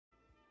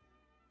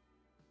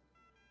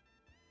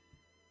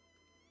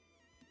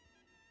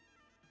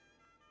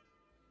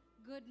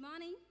Good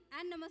morning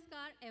and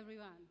namaskar,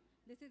 everyone.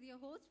 This is your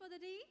host for the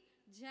day,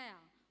 Jaya.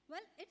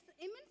 Well, it's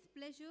immense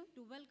pleasure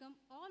to welcome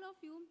all of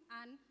you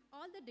and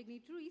all the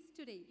dignitaries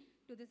today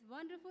to this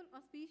wonderful,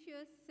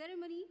 auspicious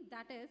ceremony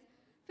that is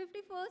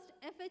 51st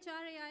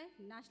FHRAI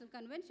National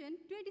Convention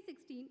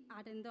 2016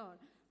 at Indore,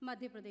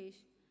 Madhya Pradesh.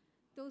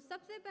 तो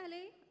सबसे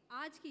पहले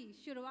आज की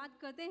शुरुआत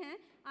करते हैं.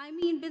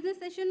 Business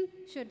session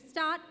should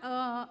start.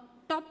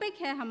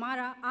 Topic है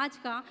हमारा आज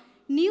का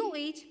new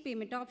age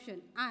payment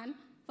option. And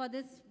for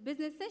this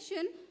business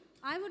session,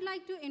 I would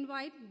like to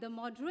invite the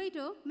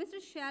moderator,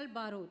 Mr. Shail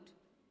Barot.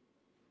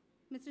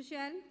 Mr.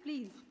 Shail,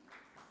 please.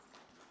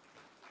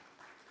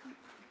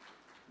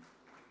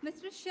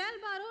 Mr. Shail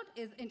Barot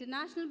is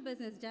International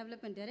Business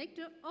Development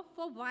Director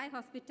for Y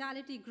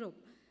Hospitality Group.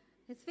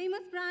 His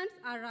famous brands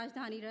are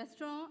Rajdhani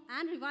Restaurant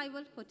and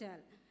Revival Hotel.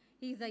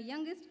 He is the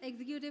youngest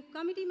executive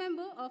committee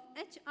member of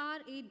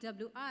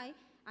HRAWI,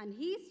 and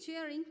he is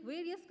chairing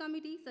various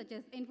committees such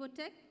as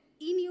Infotech,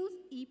 e-news,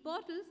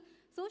 e-portals,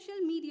 social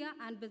media,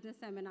 and business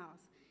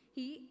seminars.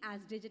 He has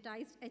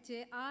digitized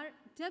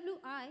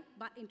HRWI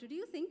by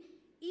introducing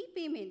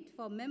e-payment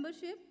for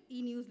membership,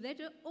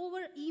 e-newsletter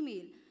over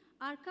email,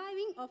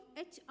 archiving of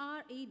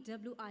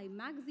HRAWI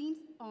magazines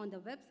on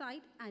the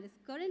website, and is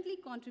currently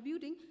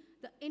contributing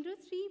the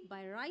industry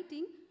by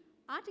writing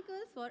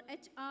articles for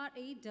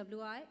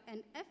HRAWI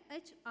and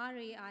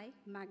FHRAI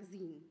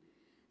magazine.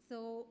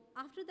 So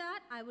after that,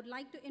 I would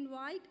like to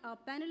invite our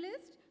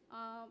panelists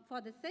for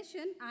the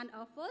session, and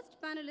our first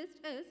panelist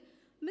is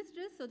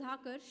Mr.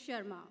 Sudhakar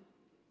Sharma.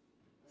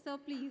 So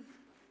please.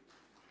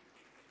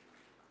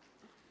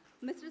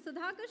 Mr.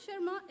 Sudhakar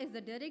Sharma is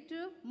the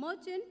Director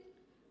Merchant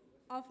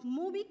of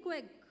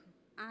MobiQuick,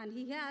 and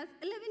he has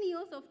 11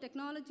 years of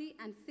technology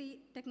and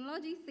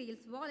technology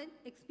sales wallet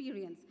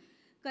experience,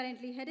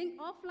 currently heading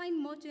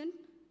offline merchant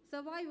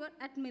survivor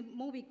at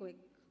MobiQuick,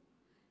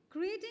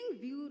 creating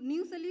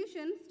new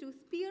solutions to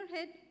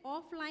spearhead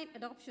offline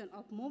adoption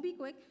of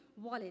MobiQuick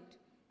wallet.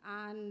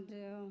 And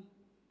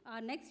our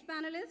next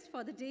panelist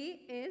for the day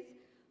is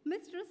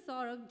Mr.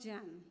 Saurabh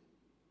Jain.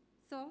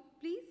 So,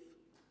 please.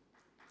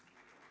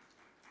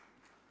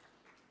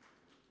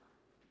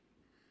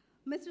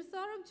 Mr.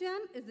 Saurabh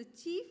Jain is the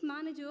Chief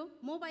Manager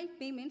Mobile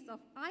Payments of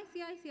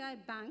ICICI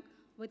Bank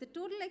with a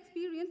total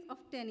experience of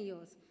 10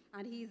 years.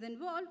 And he is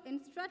involved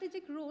in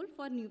strategic role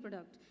for new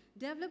product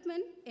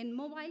development in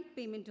mobile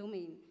payment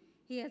domain.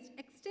 He has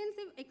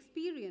extensive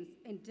experience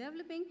in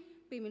developing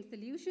payment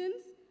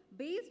solutions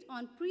based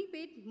on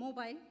prepaid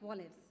mobile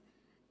wallets,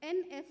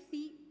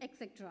 NFC,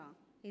 etc.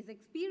 His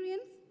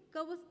experience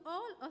covers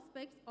all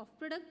aspects of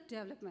product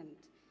development,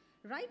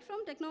 right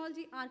from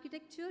technology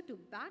architecture to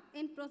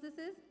back-end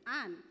processes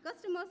and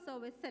customer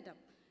service setup.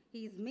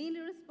 He is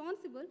mainly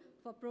responsible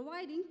for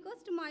providing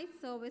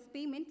customized service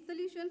payment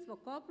solutions for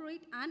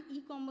corporate and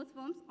e-commerce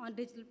firms on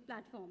digital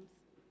platforms.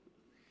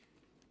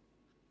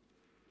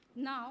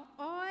 Now,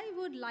 I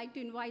would like to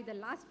invite the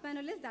last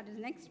panelist, that is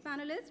next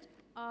panelist,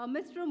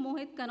 Mr.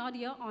 Mohit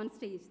Kanodia on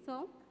stage.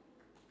 So,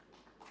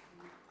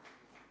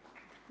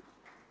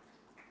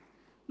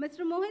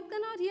 Mr. Mohit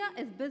Kanodia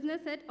is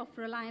business head of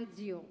Reliance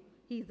Jio.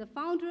 He is the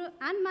founder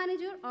and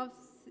manager of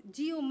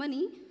Jio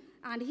Money,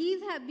 and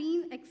he's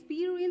been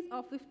experienced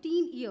of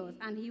 15 years,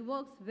 and he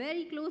works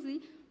very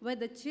closely with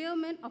the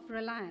chairman of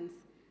Reliance.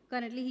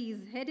 Currently, he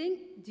is heading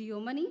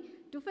Jio Money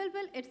to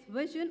fulfill its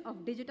vision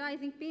of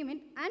digitizing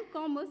payment and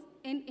commerce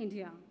in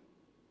India.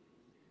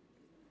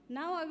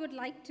 Now, I would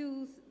like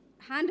to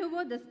hand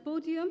over this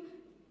podium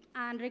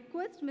and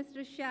request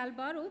Mr. Shail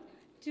Barot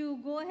to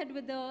go ahead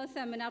with the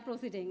seminar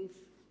proceedings.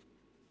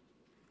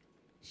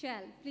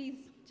 Shail, please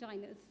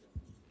join us.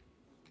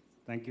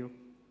 Thank you.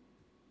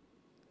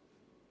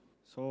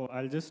 So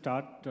I'll just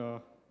start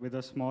with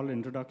a small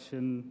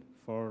introduction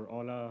for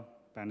all our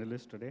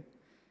panelists today.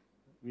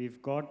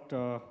 We've got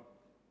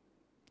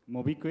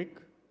MobiQuick,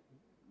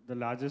 the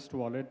largest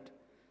wallet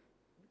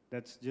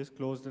that's just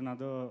closed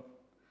another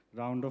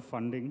round of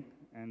funding,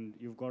 and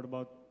you've got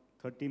about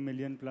 30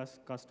 million plus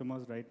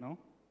customers right now.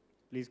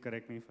 Please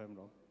correct me if I'm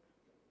wrong.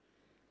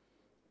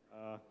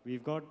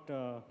 We've got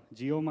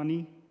Jio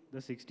Money,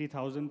 the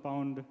 60,000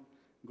 pound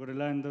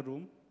gorilla in the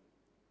room.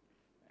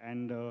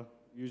 And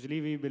usually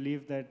we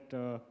believe that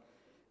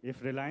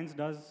if Reliance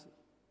does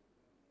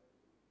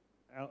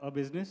a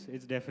business,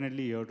 it's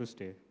definitely here to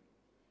stay.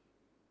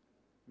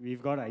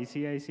 We've got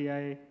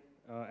ICICI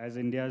as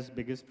India's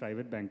biggest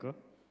private banker,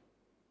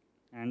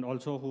 and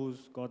also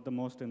who's got the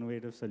most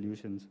innovative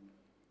solutions.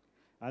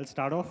 I'll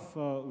start off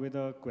with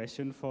a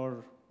question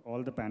for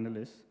all the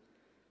panelists.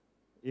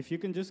 If you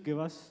can just give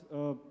us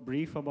a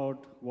brief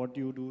about what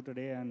you do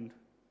today, and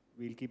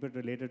we'll keep it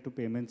related to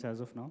payments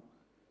as of now.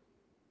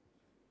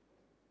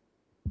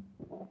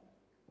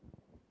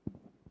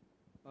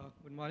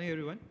 Good morning,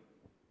 everyone.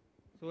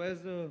 So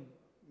as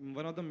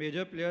one of the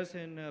major players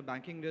in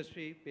banking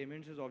industry,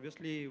 payments is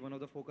obviously one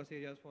of the focus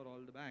areas for all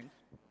the banks.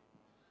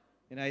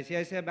 In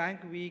ICICI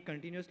Bank, we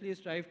continuously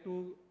strive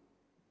to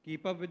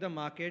keep up with the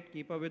market,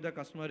 keep up with the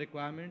customer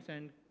requirements,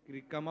 and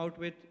come out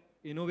with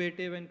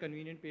innovative and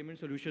convenient payment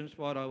solutions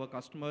for our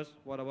customers,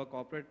 for our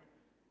corporate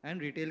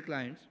and retail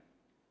clients.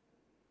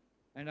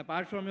 And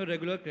apart from your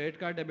regular credit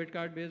card, debit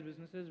card based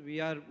businesses, we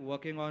are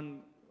working on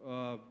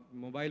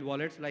mobile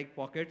wallets like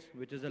Pockets,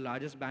 which is the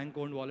largest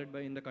bank-owned wallet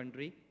in the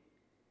country.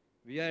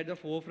 We are at the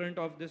forefront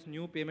of this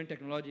new payment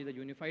technology, the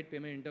Unified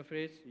Payment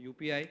Interface,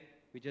 UPI,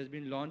 which has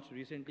been launched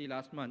recently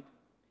last month.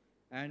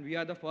 And we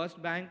are the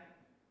first bank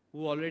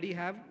who already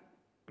have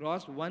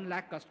crossed 1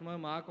 lakh customer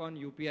mark on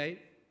UPI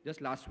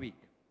just last week.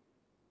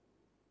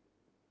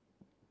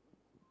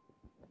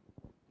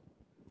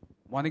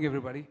 Morning,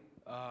 everybody.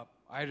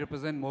 I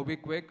represent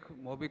MobiKwik.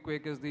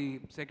 MobiKwik is the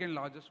second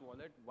largest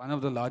wallet, one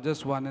of the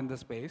largest one in the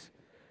space.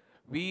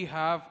 We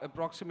have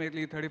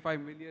approximately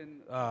 35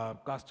 million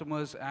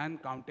customers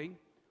and counting,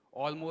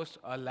 almost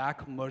a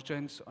lakh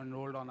merchants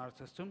enrolled on our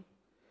system.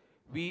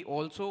 We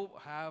also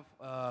have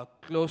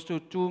close to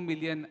 2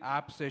 million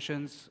app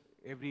sessions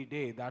every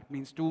day. That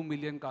means 2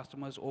 million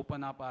customers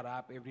open up our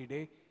app every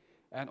day,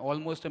 and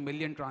almost 1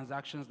 million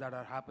transactions that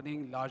are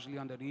happening largely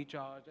on the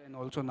recharge and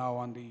also now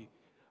on the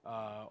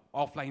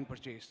offline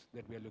purchase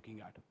that we are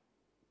looking at.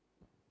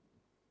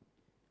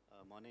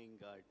 Morning,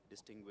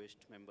 distinguished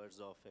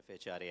members of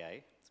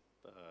FHRAI.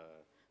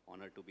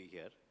 Honored to be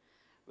here.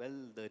 Well,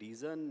 the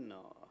reason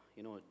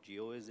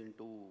Jio is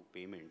into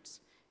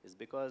payments is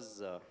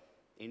because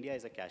India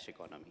is a cash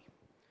economy,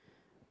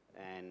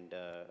 and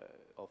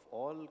of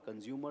all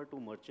consumer to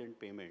merchant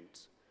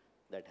payments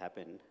that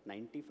happen,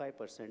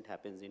 95%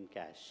 happens in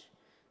cash.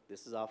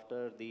 This is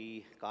after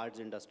the cards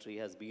industry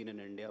has been in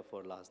India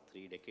for last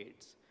 3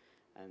 decades,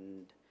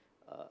 and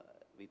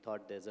we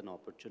thought there's an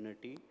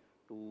opportunity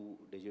to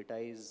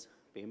digitize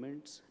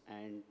payments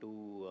and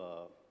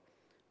to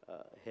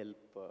help,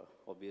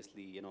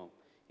 obviously,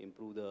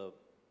 improve the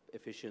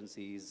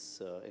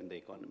efficiencies in the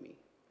economy.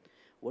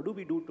 What do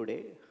we do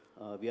today?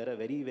 We are a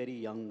very, very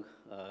young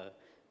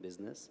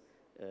business.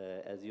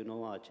 As you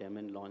know, our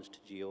chairman launched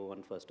Jio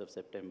on 1st of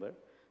September,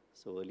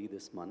 so early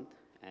this month,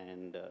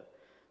 and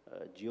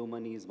Jio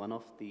Money is one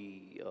of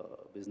the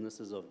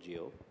businesses of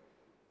Jio.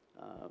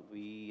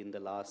 We, in the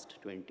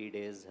last 20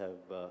 days,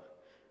 have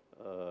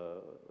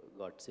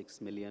got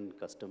 6 million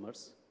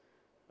customers,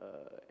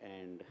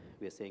 and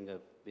we are seeing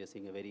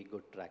a very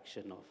good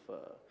traction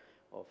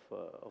of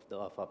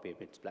our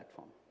payments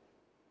platform.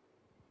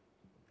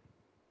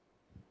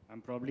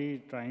 I'm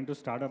probably trying to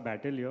start a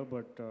battle here,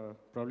 but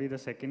probably the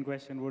second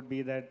question would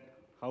be that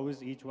how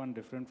is each one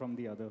different from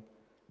the other?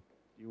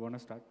 You want to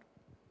start?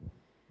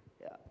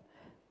 Yeah.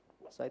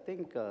 So I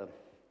think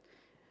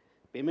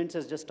payments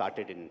has just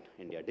started in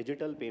India.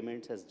 Digital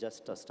payments has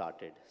just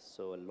started.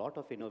 So a lot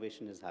of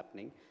innovation is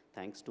happening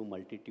thanks to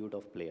multitude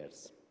of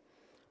players.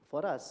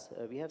 For us,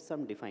 we have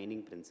some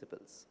defining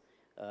principles,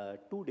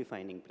 2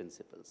 defining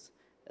principles.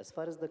 As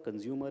far as the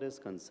consumer is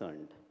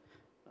concerned,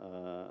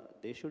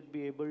 they should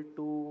be able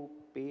to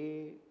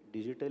pay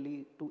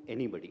digitally to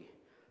anybody,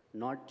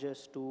 not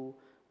just to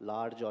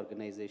large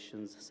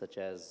organizations such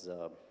as,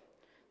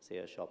 say,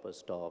 a Shoppers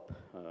Stop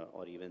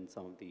or even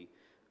some of the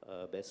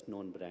best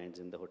known brands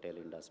in the hotel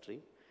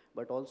industry,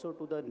 but also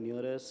to the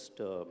nearest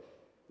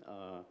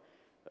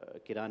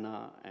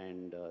kirana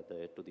and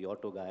to the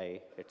auto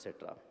guy,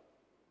 etc.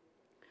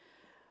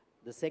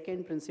 The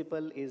second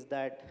principle is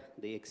that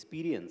the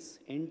experience,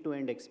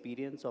 end-to-end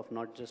experience of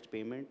not just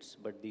payments,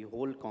 but the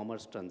whole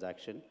commerce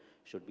transaction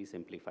should be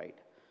simplified.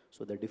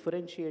 So the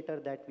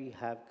differentiator that we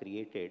have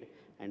created,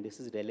 and this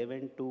is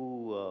relevant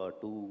to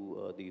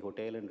the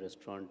hotel and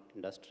restaurant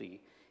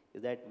industry,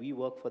 is that we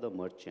work for the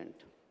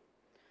merchant.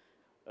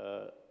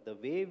 The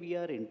way we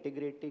are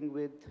integrating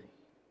with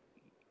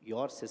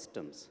your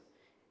systems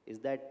is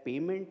that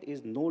payment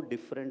is no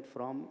different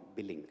from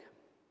billing.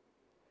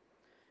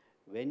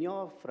 When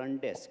your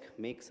front desk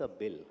makes a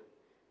bill,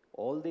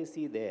 all they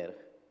see there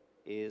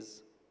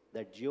is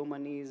that Jio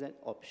Money is an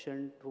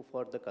option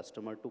for the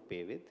customer to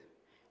pay with.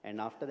 And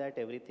after that,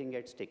 everything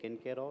gets taken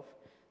care of.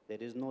 There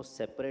is no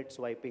separate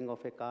swiping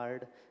of a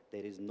card.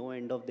 There is no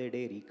end of the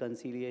day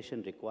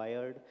reconciliation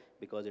required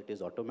because it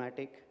is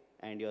automatic.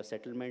 And your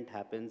settlement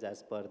happens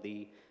as per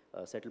the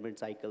settlement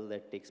cycle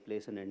that takes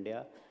place in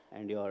India,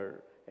 and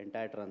your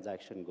entire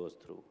transaction goes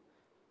through.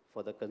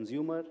 For the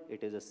consumer,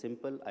 it is a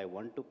simple, I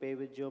want to pay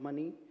with Jio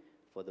Money.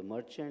 For the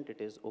merchant, it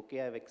is,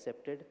 okay, I've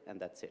accepted, and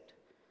that's it.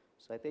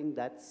 So I think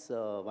that's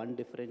one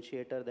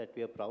differentiator that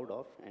we are proud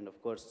of. And of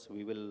course,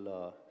 we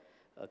will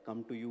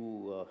come to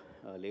you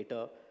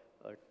later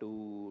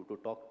to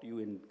talk to you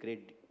in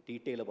great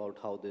detail about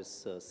how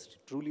this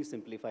truly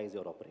simplifies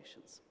your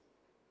operations.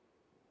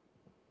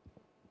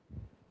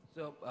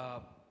 So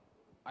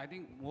I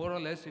think more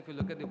or less, if you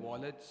look at the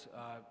wallets,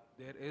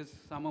 there is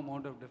some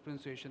amount of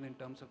differentiation in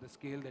terms of the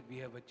scale that we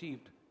have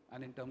achieved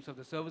and in terms of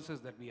the services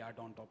that we add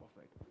on top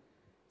of it.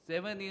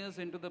 7 years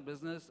into the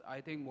business, I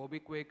think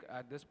MobiKwik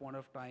at this point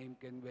of time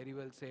can very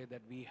well say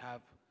that we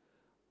have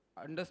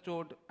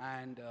understood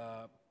and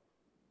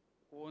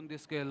owned the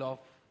skill of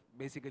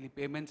basically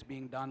payments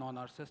being done on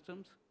our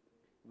systems.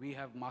 We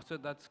have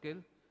mastered that skill.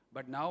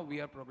 But now we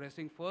are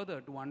progressing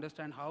further to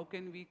understand how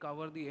can we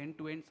cover the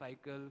end-to-end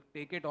cycle,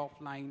 take it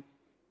offline,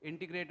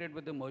 integrate it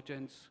with the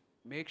merchants,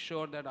 make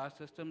sure that our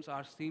systems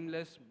are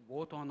seamless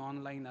both on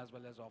online as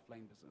well as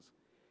offline business.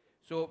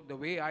 So the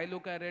way I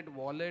look at it,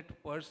 wallet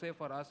per se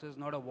for us is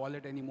not a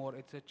wallet anymore.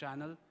 It's a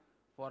channel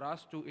for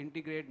us to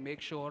integrate,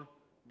 make sure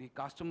the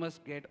customers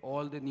get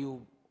all the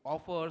new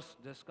offers,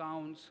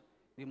 discounts,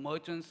 the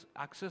merchants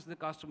access the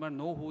customer,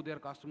 know who their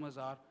customers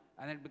are,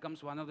 and it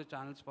becomes one of the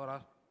channels for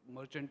our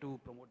merchant to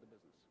promote the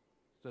business.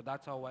 So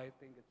that's how I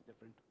think it's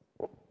different.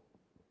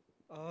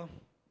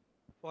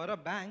 For a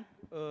bank,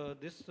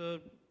 this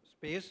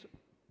space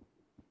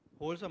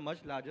holds a much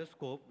larger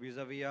scope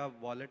vis-a-vis a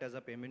wallet as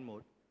a payment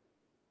mode,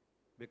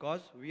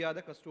 because we are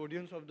the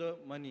custodians of the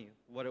money.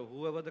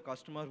 Whoever the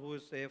customer who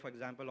is, say, for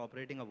example,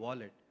 operating a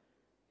wallet,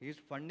 he is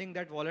funding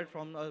that wallet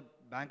from a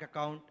bank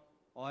account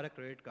or a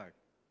credit card.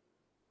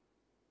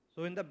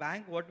 So in the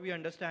bank, what we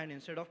understand,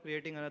 instead of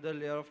creating another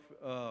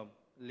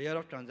layer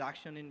of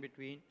transaction in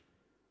between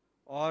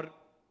or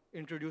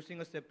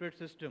introducing a separate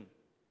system,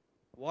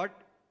 what,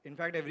 in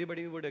fact,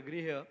 everybody would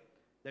agree here,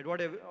 that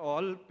what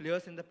all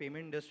players in the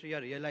payment industry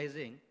are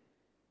realizing,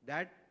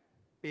 that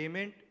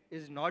payment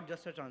is not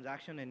just a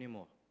transaction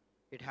anymore.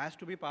 It has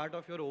to be part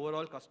of your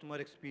overall customer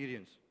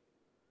experience.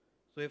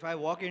 So if I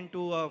walk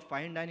into a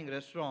fine dining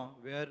restaurant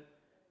where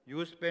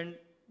you spend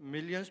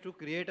millions to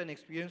create an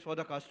experience for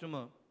the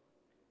customer,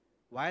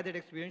 why that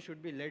experience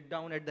should be let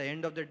down at the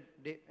end of the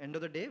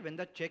day when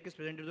the check is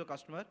presented to the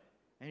customer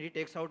and he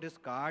takes out his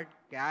card,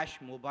 cash,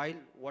 mobile,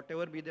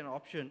 whatever be the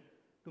option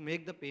to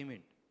make the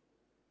payment.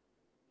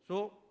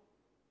 So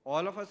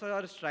all of us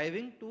are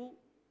striving to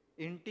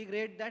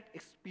integrate that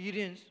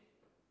experience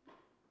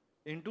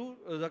into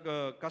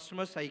the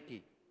customer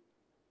psyche.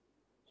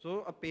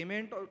 So a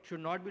payment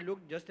should not be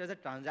looked just as a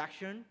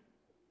transaction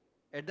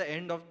at the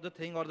end of the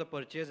thing or the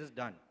purchase is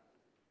done.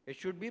 It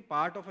should be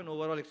part of an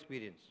overall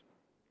experience.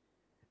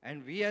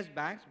 And we as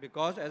banks,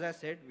 because as I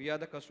said, we are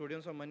the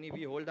custodians of money,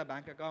 we hold the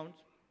bank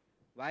accounts,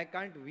 why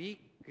can't we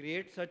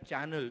create such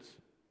channels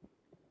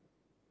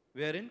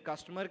wherein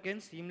customer can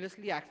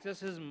seamlessly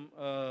access his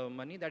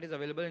money that is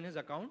available in his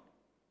account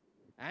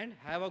and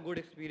have a good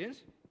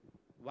experience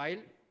while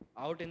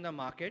out in the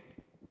market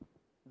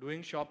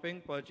doing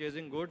shopping,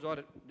 purchasing goods, or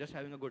just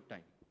having a good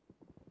time.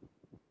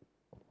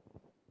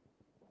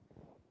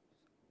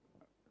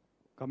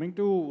 Coming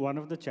to one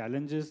of the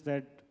challenges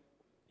that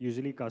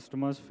usually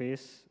customers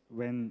face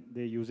when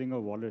they're using a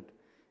wallet,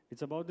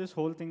 it's about this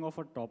whole thing of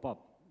a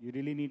top-up. You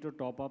really need to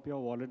top up your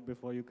wallet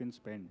before you can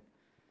spend.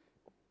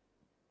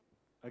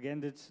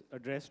 Again, it's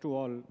addressed to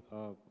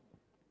all.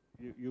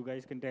 You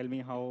guys can tell me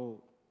how,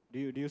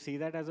 do you see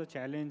that as a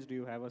challenge? Do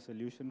you have a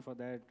solution for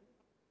that?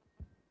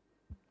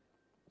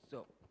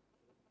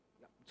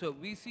 So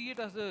we see it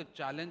as a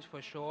challenge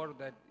for sure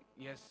that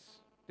yes,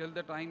 till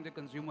the time the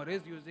consumer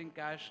is using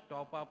cash,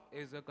 top up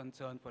is a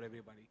concern for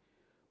everybody.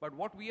 But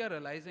what we are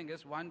realizing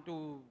is, one,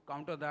 to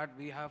counter that,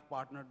 we have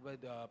partnered with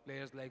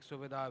players like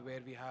Suvidha, where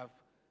we have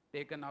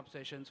taken up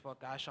sessions for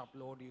cash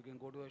upload. You can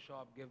go to a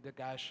shop, give the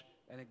cash,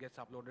 and it gets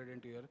uploaded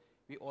into your.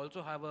 We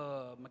also have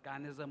a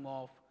mechanism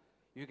of,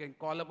 you can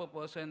call up a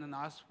person and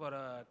ask for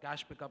a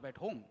cash pickup at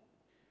home.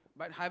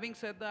 But having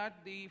said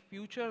that, the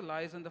future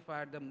lies in the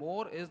fact that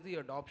more is the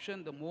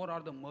adoption, the more are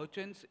the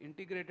merchants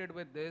integrated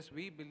with this,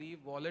 we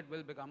believe wallet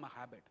will become a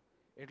habit.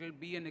 It will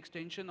be an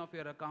extension of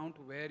your account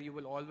where you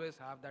will always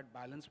have that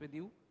balance with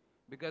you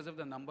because of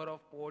the number of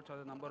ports or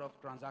the number of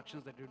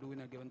transactions that you do in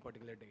a given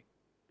particular day.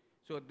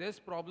 So this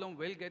problem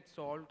will get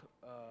solved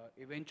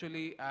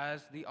eventually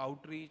as the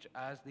outreach,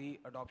 as the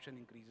adoption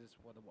increases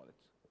for the wallets.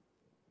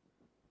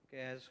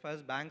 Okay, as far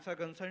as banks are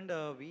concerned,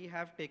 we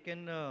have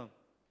taken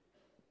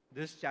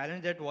this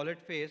challenge that wallet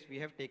face, we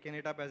have taken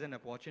it up as an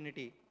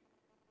opportunity.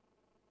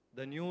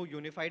 The new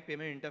unified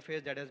payment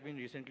interface that has been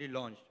recently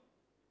launched,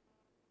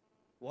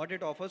 what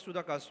it offers to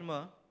the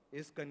customer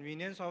is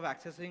convenience of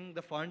accessing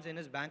the funds in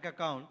his bank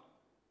account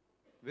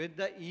with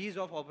the ease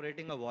of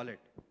operating a wallet.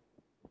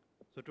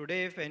 So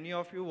today, if any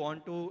of you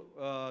want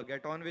to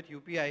get on with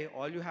UPI,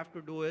 all you have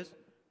to do is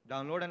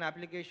download an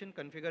application,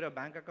 configure a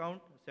bank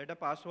account, set a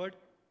password,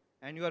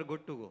 and you are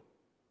good to go,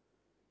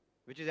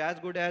 which is as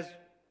good as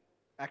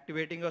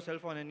activating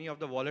yourself on any of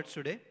the wallets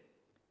today,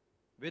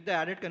 with the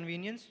added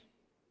convenience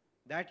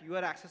that you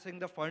are accessing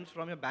the funds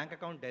from your bank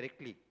account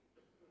directly.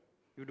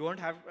 You don't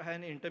have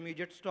an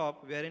intermediate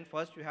stop wherein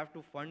first you have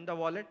to fund the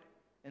wallet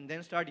and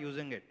then start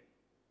using it.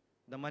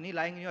 The money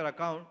lying in your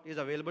account is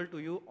available to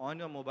you on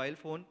your mobile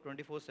phone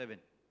 24/7.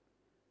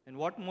 And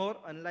what more,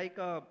 unlike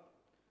a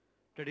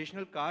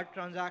traditional card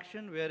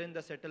transaction wherein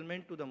the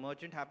settlement to the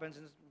merchant happens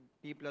in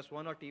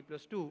T+1 or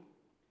T+2,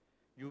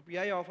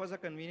 UPI offers a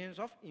convenience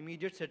of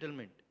immediate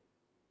settlement.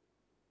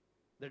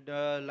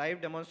 The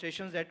live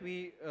demonstrations that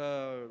we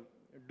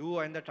do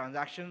and the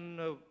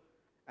transaction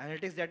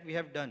analytics that we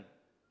have done,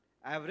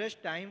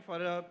 average time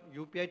for a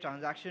UPI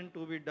transaction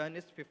to be done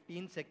is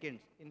 15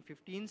 seconds. In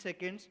 15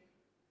 seconds,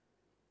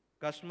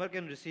 customer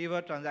can receive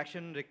a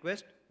transaction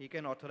request, he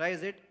can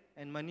authorize it,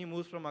 and money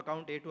moves from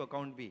account A to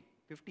account B.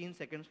 15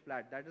 seconds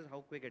flat. That is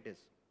how quick it is.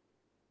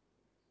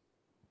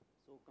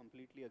 So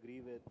completely agree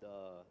with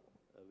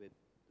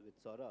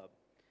Saurabh.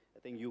 I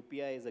think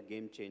UPI is a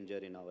game changer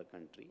in our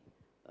country.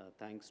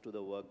 Thanks to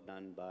the work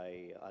done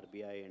by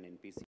RBI and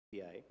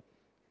NPCI,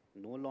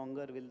 no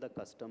longer will the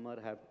customer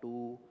have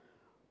to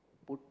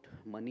put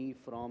money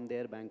from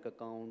their bank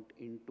account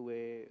into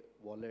a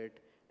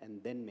wallet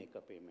and then make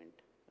a payment.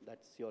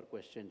 That's your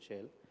question,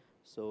 Shail.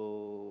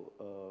 So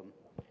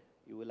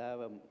you will have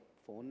a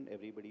phone.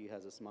 Everybody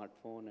has a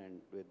smartphone, and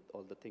with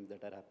all the things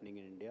that are happening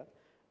in India,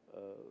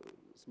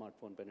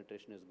 smartphone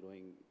penetration is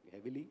growing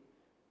heavily.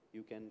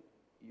 You can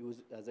use,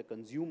 as a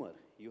consumer,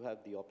 you have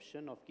the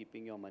option of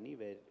keeping your money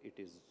where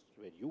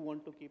you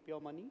want to keep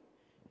your money.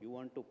 You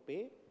want to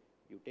pay,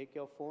 you take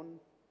your phone,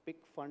 pick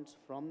funds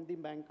from the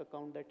bank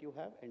account that you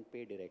have and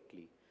pay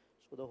directly.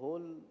 So the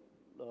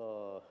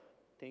whole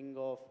thing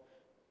of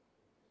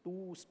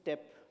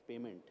two-step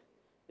payment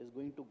is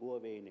going to go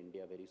away in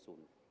India very soon.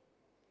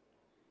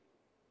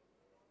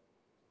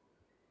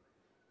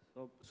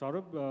 So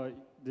Saurabh,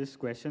 this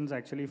question's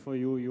actually for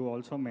you. You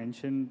also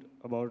mentioned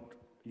about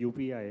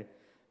UPI.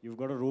 You've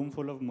got a room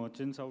full of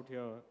merchants out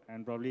here,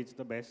 and probably it's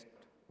the best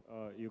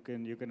you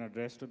can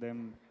address to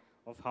them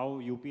of how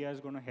UPI is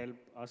going to help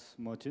us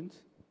merchants.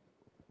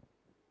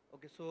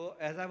 Okay, so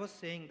as I was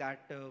saying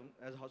that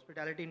as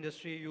hospitality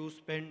industry, you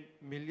spend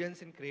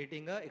millions in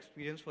creating an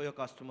experience for your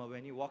customer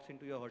when he walks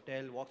into your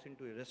hotel, walks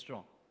into a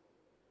restaurant.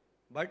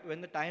 But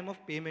when the time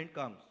of payment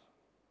comes,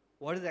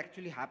 what is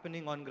actually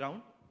happening on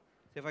ground?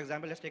 Say, for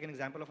example, let's take an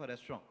example of a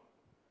restaurant.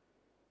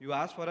 You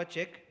ask for a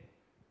check,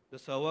 the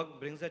server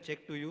brings a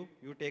check to you,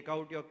 you take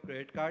out your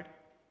credit card,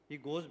 he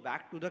goes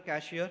back to the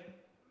cashier,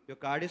 your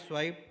card is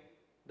swiped,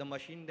 the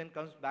machine then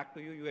comes back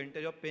to you, you enter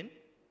your PIN,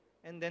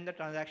 and then the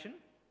transaction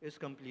is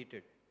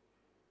completed.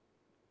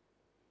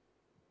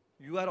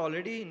 You are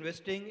already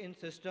investing in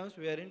systems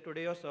wherein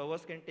today your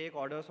servers can take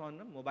orders on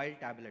a mobile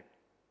tablet,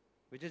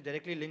 which is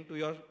directly linked to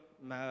your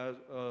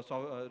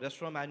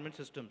restaurant management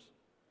systems.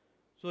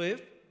 So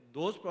if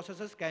those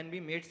processes can be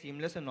made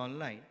seamless and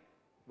online,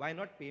 why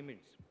not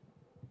payments?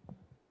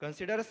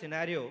 Consider a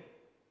scenario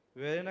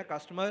wherein a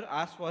customer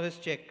asks for his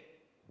check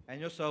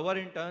and your server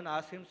in turn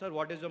asks him, sir,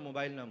 what is your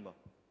mobile number?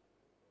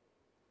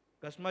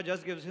 Customer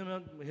just gives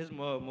him his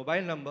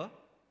mobile number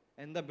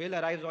and the bill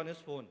arrives on his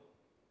phone.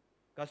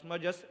 Customer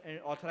just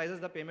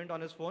authorizes the payment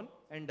on his phone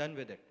and done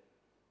with it.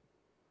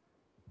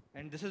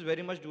 And this is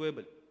very much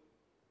doable.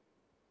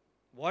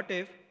 What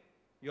if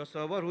your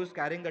server who is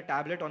carrying the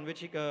tablet on which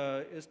he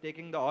is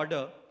taking the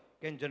order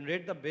can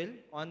generate the bill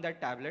on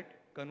that tablet,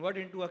 convert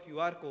into a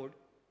QR code,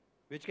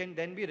 which can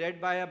then be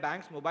read by a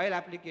bank's mobile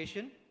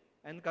application,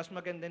 and customer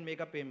can then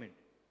make a payment.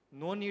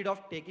 No need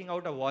of taking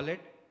out a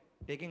wallet,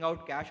 taking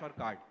out cash or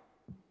card.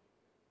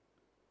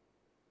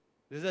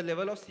 This is a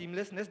level of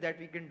seamlessness that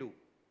we can do.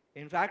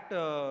 In fact,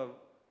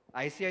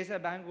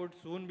 ICICI Bank would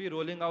soon be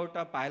rolling out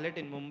a pilot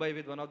in Mumbai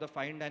with one of the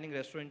fine dining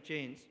restaurant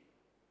chains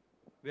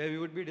where we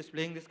would be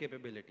displaying this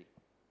capability.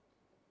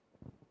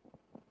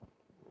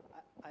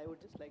 I would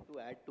just like to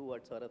add to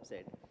what Saurabh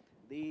said.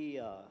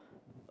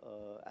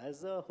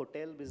 As a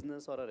hotel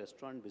business or a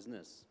restaurant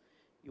business,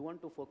 you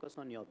want to focus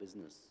on your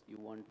business. You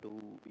want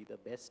to be the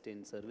best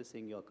in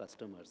servicing your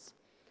customers.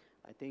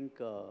 I think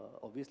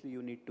obviously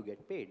you need to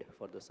get paid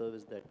for the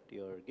service that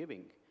you're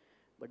giving.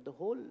 But the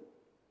whole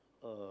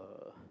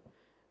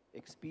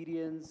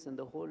experience and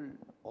the whole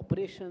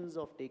operations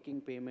of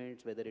taking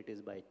payments, whether it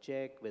is by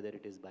check, whether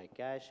it is by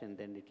cash, and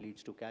then it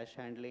leads to cash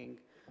handling,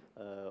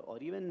 or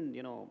even,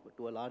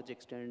 to a large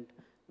extent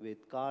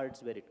with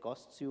cards where it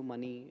costs you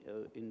money,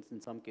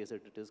 in some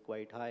cases it is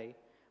quite high.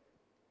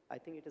 I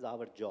think it is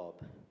our job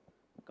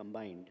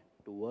combined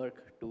to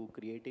work to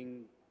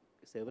creating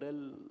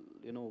several,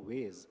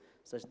 ways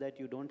such that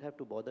you don't have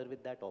to bother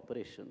with that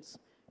operations.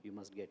 You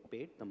must get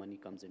paid, the money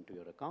comes into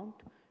your account,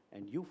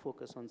 and you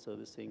focus on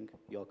servicing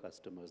your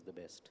customers the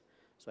best.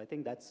 So I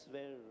think that's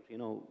where,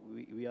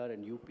 we are,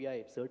 and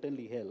UPI, it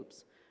certainly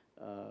helps,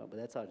 but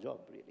that's our job,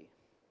 really.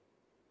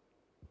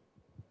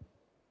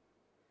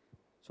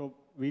 So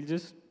we'll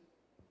just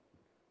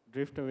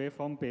drift away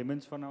from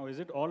payments for now. Is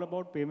it all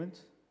about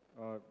payments?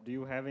 Do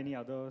you have any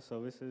other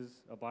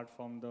services apart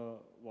from the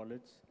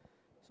wallets?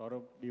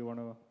 Saurabh, do you want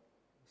to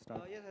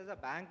start? Yes, as a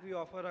bank, we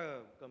offer a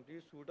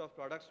complete suite of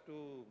products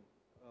to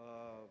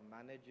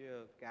manage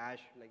cash.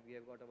 Like we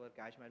have got our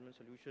cash management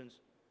solutions,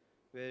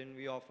 wherein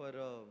we offer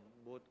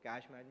both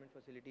cash management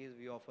facilities,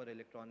 we offer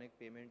electronic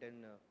payment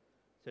and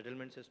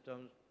settlement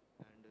systems,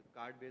 and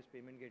card-based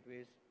payment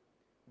gateways,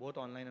 both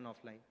online and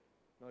offline.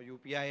 Now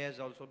UPI has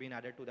also been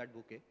added to that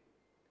bouquet.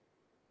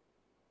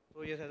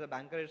 So yes, as a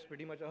banker, it's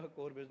pretty much our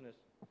core business.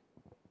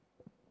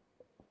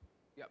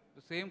 Yeah,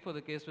 the same for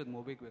the case with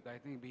MobiKwik. I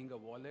think being a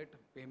wallet,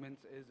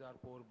 payments is our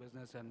core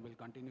business and will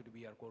continue to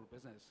be our core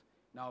business.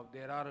 Now,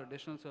 there are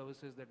additional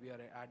services that we are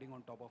adding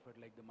on top of it,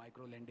 like the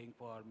micro lending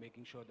for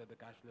making sure that the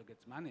cash flow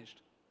gets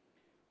managed.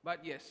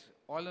 But yes,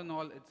 all in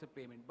all, it's a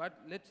payment. But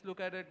let's look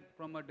at it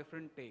from a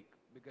different take,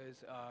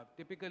 because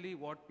typically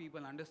what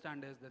people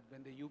understand is that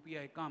when the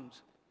UPI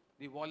comes,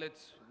 the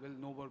wallets will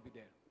no more be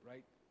there,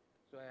 right?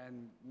 So,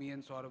 and me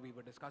and Saurav, we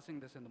were discussing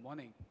this in the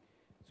morning.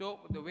 So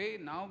the way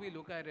now we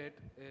look at it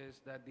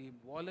is that the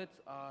wallets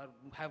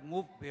have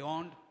moved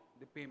beyond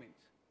the payments.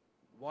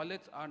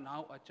 Wallets are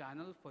now a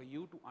channel for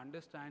you to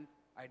understand,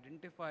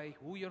 identify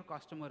who your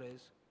customer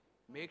is,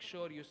 make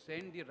sure you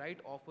send the right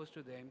offers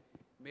to them,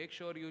 make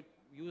sure you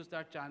use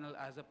that channel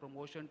as a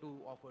promotion to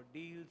offer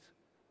deals,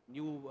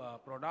 new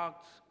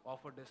products,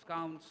 offer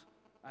discounts,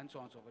 and so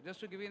on and so forth. Just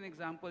to give you an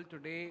example,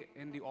 today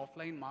in the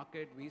offline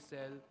market, we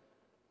sell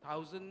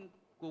 1,000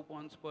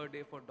 coupons per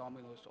day for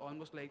Domino's,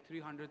 almost like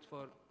 300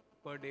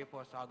 per day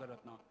for Sagar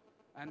Ratna.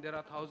 And there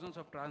are thousands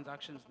of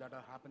transactions that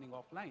are happening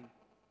offline.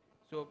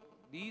 So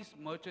these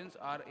merchants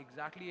are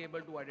exactly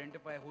able to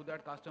identify who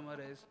that customer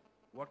is,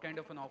 what kind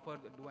of an offer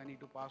do I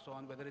need to pass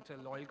on, whether it's a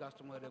loyal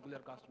customer, regular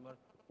customer,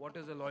 what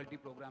is the loyalty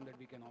program that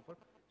we can offer.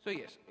 So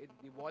yes,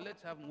 the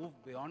wallets have moved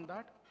beyond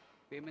that.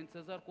 Payments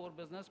is our core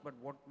business, but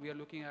what we are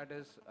looking at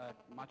is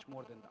much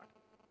more than that.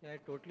 Yeah, I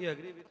totally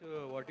agree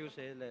with what you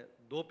say. Like,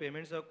 though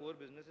payments are core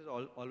business,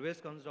 always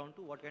comes down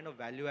to what kind of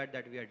value add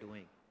that we are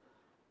doing.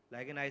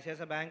 Like in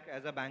ICICI Bank,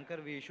 as a banker,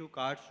 we issue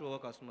cards to our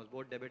customers,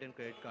 both debit and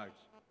credit cards.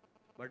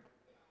 But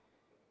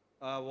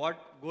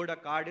what good a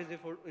card is if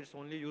it's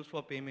only used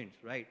for payments,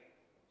 right?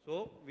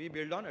 So we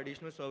build on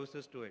additional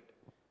services to it.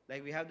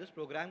 Like we have this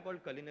program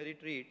called Culinary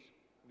Treats,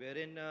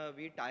 wherein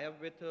we tie up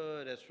with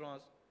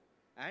restaurants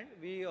and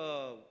we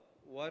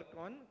work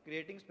on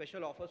creating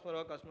special offers for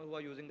our customers who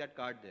are using that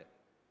card there.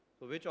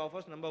 So which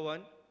offers, number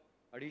one,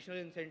 additional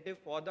incentive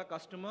for the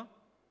customer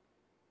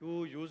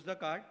to use the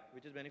card,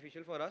 which is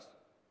beneficial for us.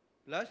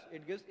 Plus,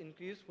 it gives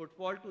increased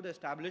footfall to the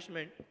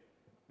establishment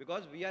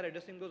because we are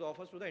addressing those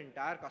offers to the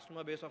entire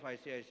customer base of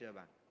ICICI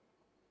Bank.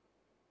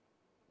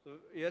 So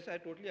yes, I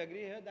totally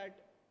agree here that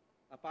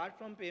apart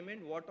from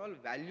payment, what all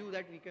value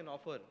that we can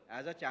offer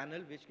as a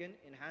channel which can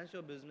enhance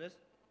your business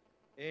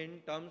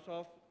in terms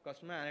of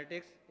customer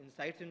analytics,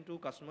 insights into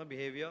customer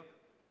behavior,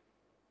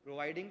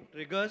 providing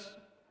triggers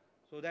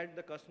so that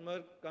the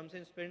customer comes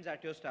and spends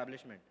at your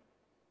establishment.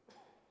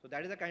 So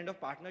that is the kind of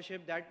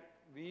partnership that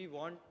we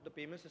want the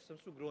payment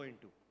systems to grow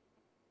into.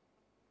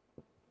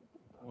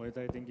 Mohit,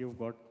 I think you've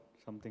got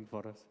something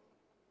for us.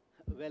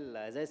 Well,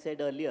 as I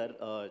said earlier,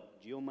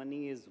 Jio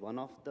Money is one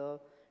of the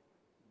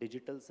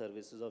digital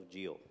services of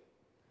Jio.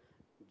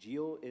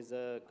 Jio is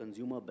a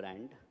consumer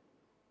brand.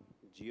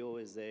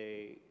 Jio is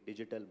a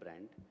digital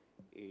brand.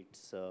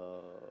 It's,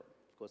 of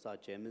course, our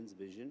chairman's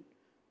vision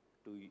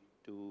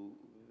to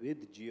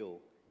with Jio,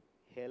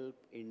 help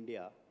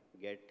India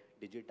get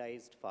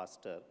digitized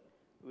faster,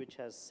 which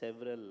has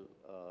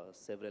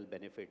several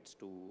benefits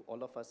to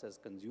all of us as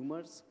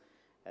consumers,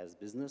 as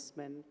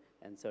businessmen,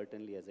 and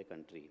certainly as a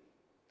country.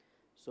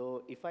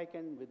 So if I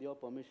can, with your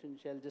permission,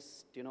 Shail,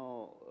 just,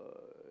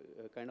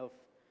 kind of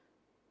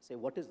say,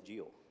 what is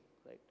Jio,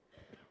 right?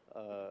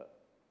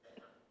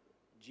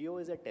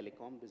 Jio is a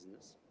telecom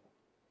business.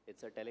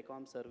 It's a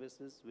telecom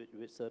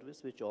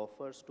service which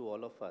offers to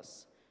all of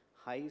us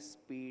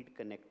high-speed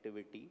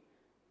connectivity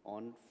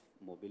on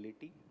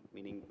mobility,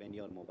 meaning when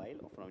you're mobile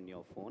or from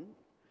your phone,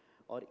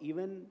 or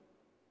even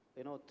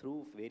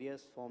through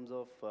various forms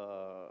of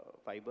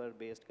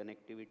fiber-based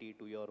connectivity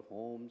to your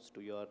homes,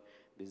 to your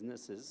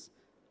businesses.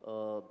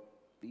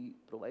 We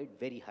provide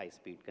very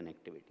high-speed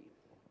connectivity.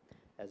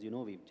 As you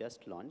know, we've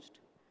just launched.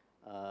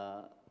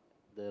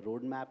 The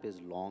roadmap is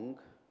long.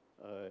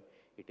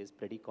 It is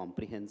pretty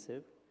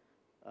comprehensive.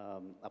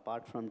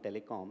 Apart from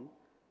telecom,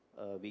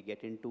 we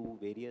get into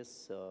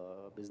various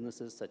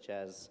businesses such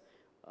as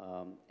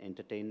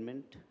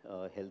entertainment,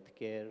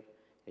 healthcare,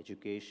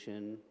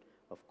 education,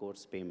 of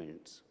course,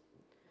 payments.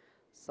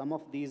 Some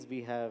of these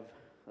we have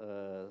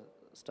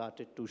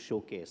started to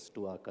showcase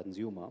to our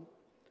consumer.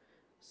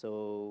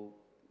 So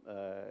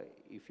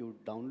if you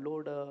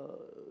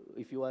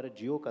are a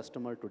Jio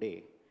customer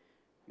today,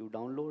 you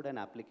download an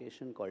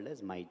application called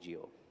as My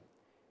Jio.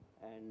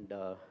 And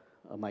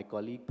my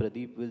colleague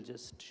Pradeep will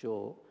just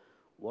show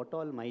what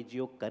all My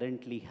Jio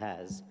currently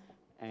has,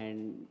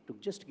 and to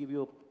just give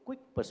you a quick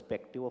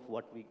perspective of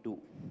what we do.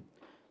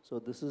 So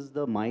this is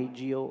the My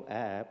Jio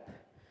app,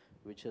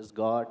 which has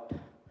got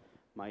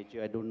My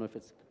Jio, I don't know if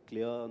it's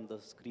clear on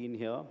the screen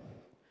here,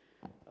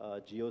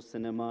 Jio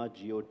Cinema,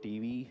 Jio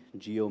TV,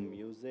 Jio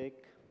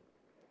Music,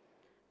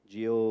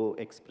 Jio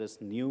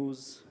Express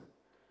News,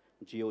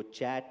 Jio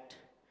Chat,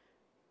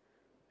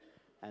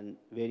 and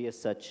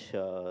various such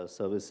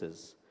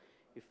services.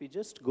 If we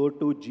just go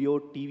to Jio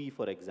TV,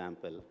 for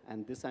example,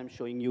 and this I'm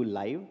showing you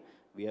live,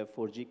 we have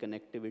 4G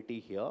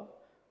connectivity here,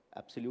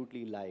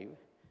 absolutely live.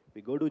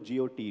 We go to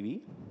Jio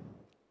TV,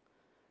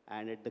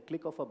 and at the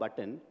click of a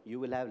button, you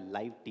will have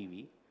live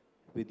TV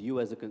with you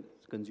as a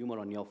consumer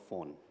on your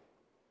phone,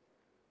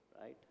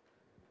 right?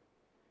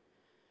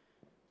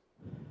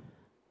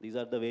 These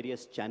are the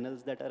various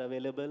channels that are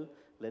available.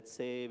 Let's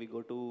say we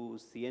go to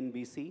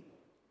CNBC,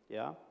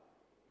 yeah?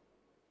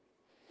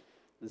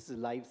 This is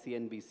live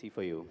CNBC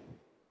for you.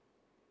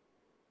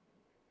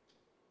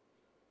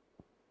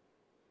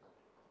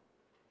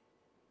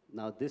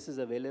 Now this is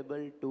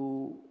available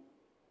to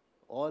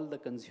all the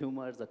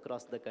consumers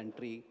across the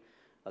country,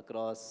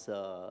 across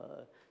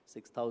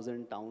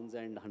 6,000 towns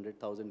and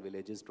 100,000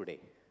 villages today.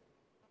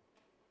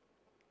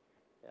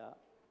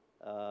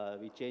 Yeah.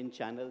 We change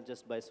channel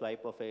just by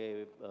swipe of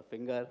a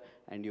finger,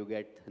 and you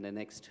get the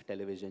next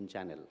television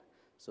channel.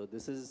 So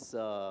this is,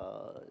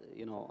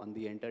 on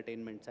the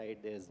entertainment side,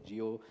 there's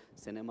Jio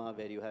Cinema,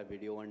 where you have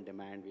video on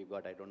demand. We've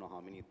got, I don't know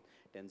how many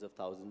tens of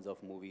thousands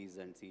of movies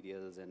and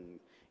serials and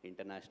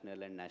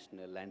international and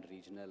national and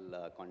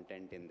regional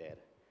content in there.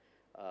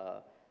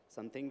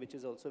 Something which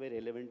is also very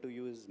relevant to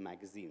you is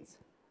magazines.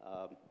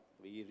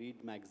 We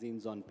read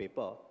magazines on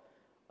paper,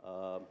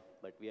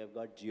 but we have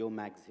got Geo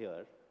Mags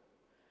here.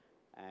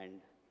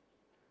 And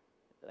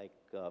like,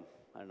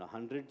 I don't know,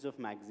 hundreds of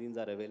magazines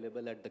are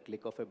available at the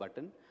click of a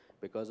button.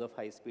 Because of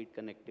high-speed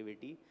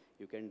connectivity,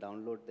 you can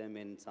download them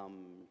in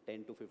some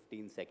 10 to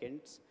 15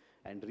 seconds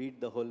and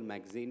read the whole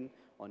magazine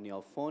on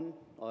your phone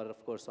or,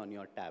 of course, on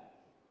your tab.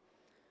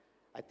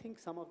 I think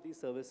some of these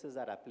services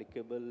are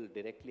applicable,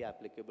 directly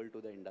applicable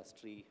to the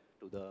industry,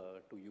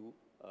 to you,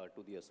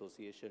 to the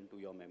association, to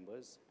your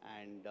members.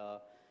 And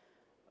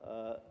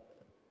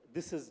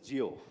this is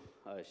Geo,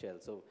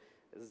 Shail. So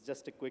this is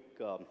just a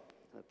quick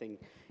thing.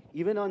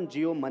 Even on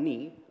Geo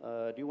Money,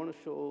 do you want to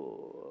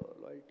show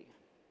loyalty?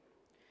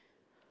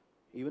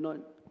 Even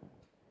on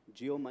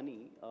Geo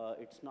Money,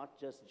 it's not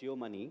just Geo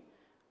Money.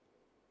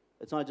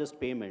 It's not just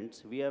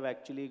payments. We have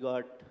actually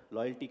got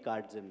loyalty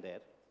cards in there.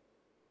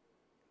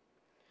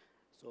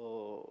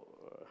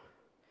 So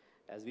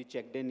as we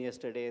checked in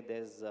yesterday,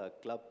 there's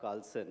Club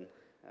Carlson.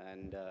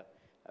 And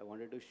I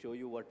wanted to show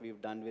you what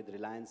we've done with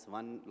Reliance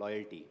One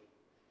Loyalty.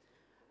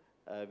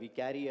 We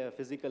carry a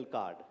physical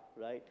card,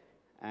 right?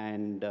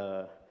 And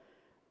please,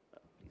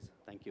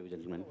 thank you,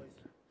 gentlemen.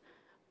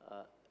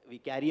 We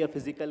carry a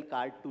physical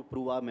card to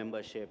prove our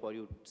membership, or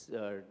you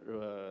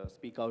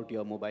speak out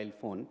your mobile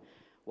phone.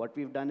 What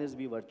we've done is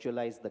we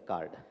virtualize the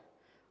card.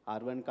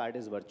 R1 card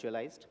is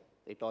virtualized.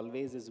 It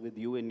always is with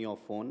you in your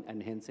phone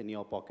and hence in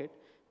your pocket.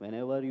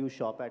 Whenever you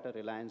shop at a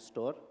Reliance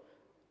store,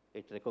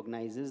 it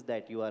recognizes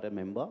that you are a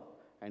member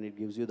and it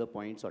gives you the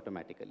points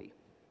automatically.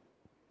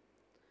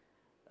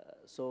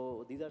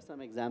 So these are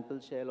some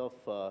examples, Shail,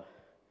 of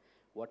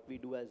what we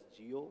do as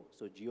Geo.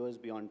 So Geo is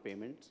beyond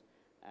payments.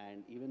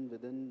 And even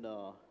within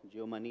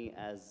Geo Money,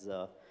 as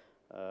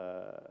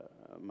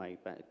my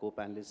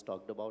co-panelists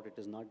talked about, it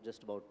is not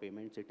just about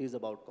payments. It is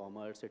about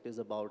commerce. It is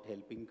about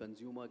helping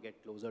consumer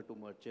get closer to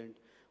merchant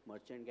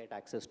get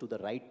access to the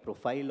right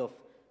profile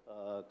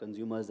of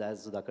consumers,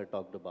 as Sudhakar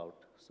talked about.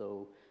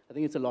 So I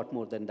think it's a lot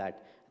more than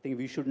that. I think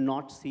we should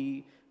not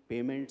see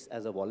payments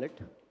as a wallet.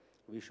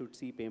 We should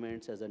see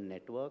payments as a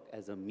network,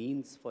 as a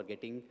means for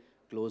getting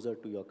closer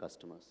to your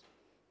customers.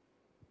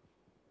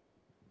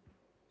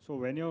 So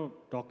when you're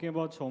talking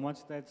about so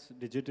much that's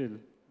digital,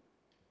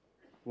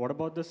 what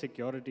about the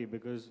security?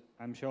 Because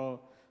I'm sure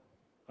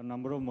a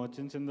number of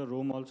merchants in the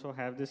room also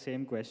have the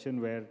same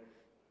question where,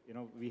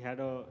 we had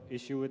an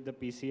issue with the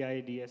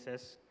PCI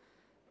DSS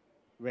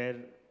where,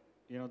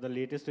 the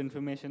latest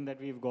information that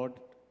we've got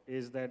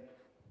is that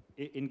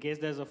in case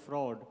there's a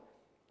fraud,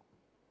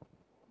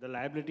 the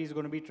liability is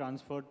going to be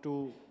transferred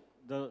to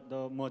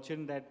the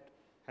merchant that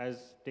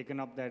has taken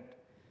up that,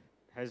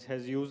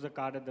 has used the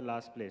card at the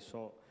last place.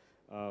 So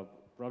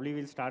probably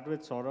we'll start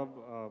with Saurabh.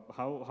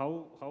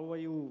 How are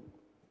you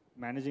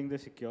managing the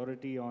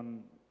security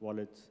on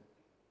wallets?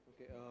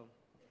 Okay.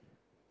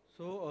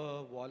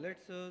 So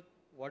wallets,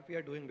 what we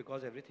are doing,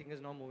 because everything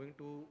is now moving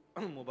to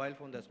mobile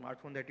phone, the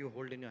smartphone that you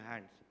hold in your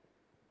hands.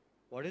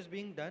 What is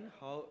being done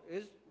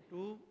is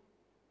to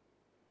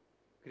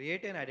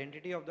create an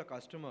identity of the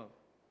customer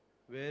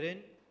wherein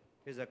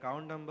his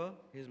account number,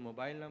 his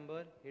mobile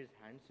number, his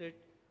handset,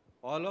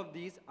 all of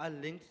these are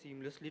linked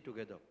seamlessly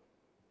together.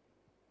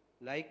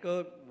 Like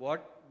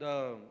what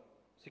the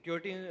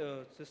security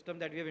system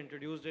that we have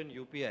introduced in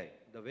UPI,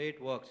 the way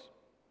it works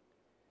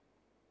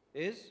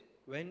is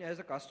when as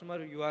a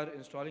customer you are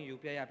installing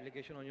UPI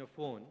application on your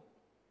phone,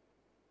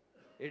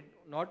 it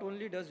not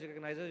only does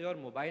recognizes your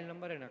mobile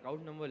number and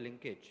account number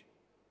linkage,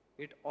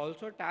 it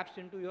also taps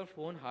into your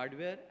phone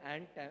hardware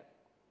and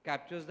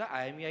captures the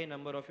IMEI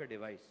number of your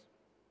device.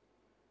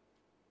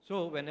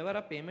 So whenever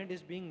a payment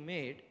is being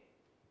made,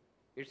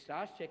 it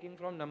starts checking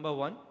from number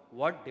one,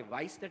 what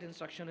device that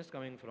instruction is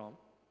coming from.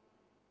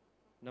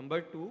 Number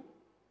two,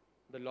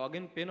 the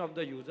login PIN of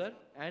the user.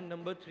 And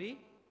number three,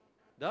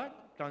 the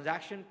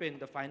transaction PIN,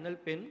 the final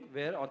PIN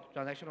where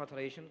transaction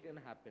authorization can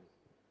happen.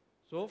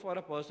 So for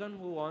a person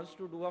who wants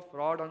to do a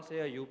fraud on, say,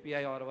 a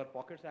UPI or our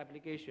Pockets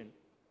application,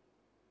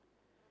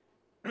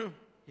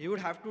 he would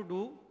have to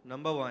do,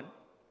 number one,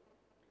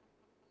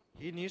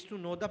 he needs to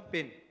know the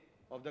PIN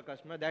of the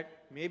customer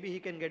that maybe he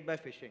can get by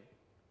phishing.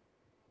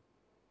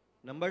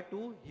 Number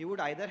two, he would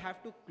either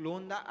have to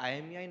clone the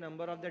IMEI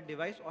number of the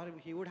device or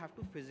he would have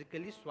to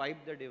physically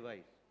swipe the device.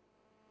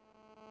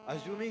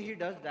 Assuming he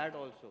does that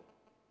also,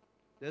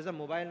 there's a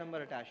mobile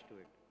number attached to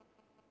it.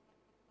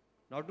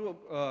 Now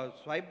to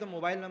swipe the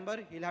mobile number,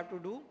 he'll have to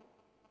do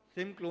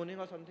SIM cloning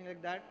or something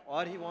like that,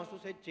 or he wants to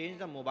say change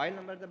the mobile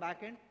number at the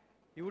back end,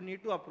 he would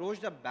need to approach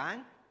the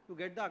bank to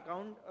get the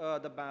account,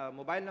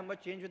 mobile number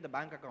changed with the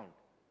bank account.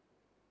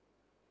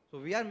 So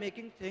we are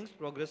making things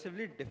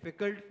progressively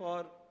difficult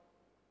for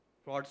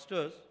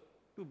fraudsters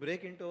to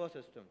break into our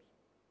systems.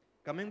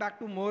 Coming back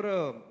to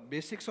more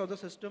basics of the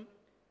system,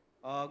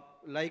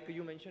 like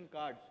you mentioned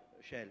cards,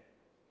 Shail.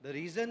 The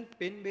reason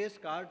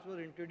PIN-based cards were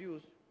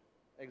introduced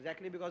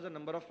exactly because the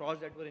number of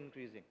frauds that were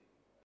increasing.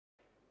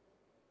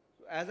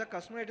 So as a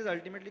customer, it is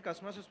ultimately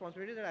customer's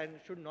responsibility that I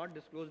should not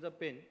disclose the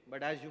PIN,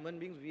 but as human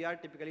beings, we are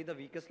typically the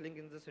weakest link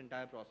in this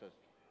entire process.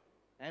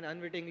 And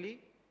unwittingly,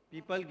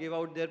 people give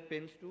out their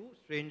PINs to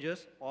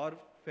strangers or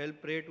fell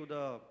prey to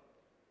the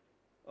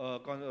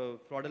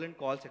fraudulent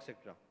calls,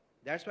 etc.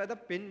 That's why the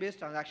PIN-based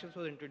transactions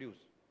was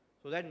introduced,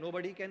 so that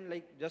nobody can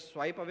like just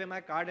swipe away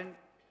my card and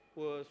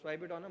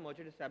swipe it on a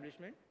merchant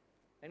establishment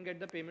and get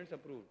the payments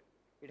approved.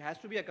 It has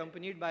to be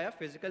accompanied by a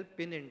physical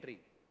PIN entry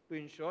to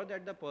ensure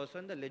that the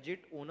person, the legit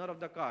owner of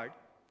the card,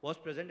 was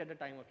present at the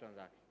time of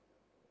transaction.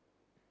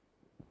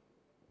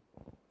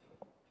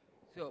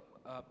 So,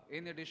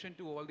 in addition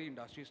to all the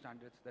industry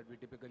standards that we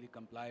typically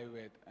comply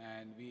with,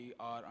 and we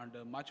are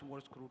under much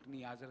more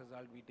scrutiny, as a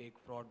result, we take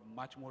fraud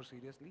much more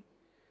seriously.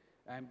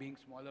 And being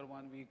smaller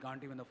one, we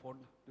can't even afford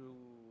to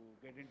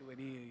get into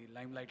any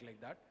limelight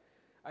like that.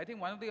 I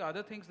think one of the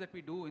other things that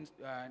we do,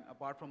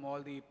 apart from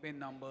all the PIN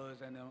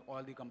numbers and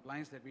all the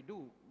compliance that we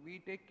do, we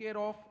take care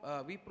of,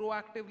 we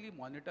proactively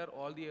monitor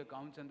all the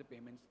accounts and the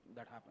payments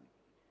that happen.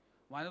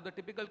 One of the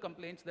typical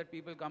complaints that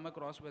people come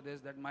across with is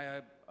that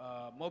my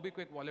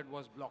MobiKwik wallet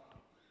was blocked,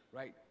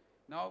 right?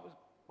 Now,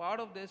 part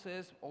of this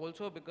is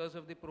also because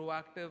of the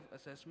proactive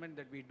assessment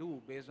that we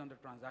do based on the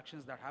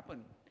transactions that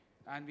happen.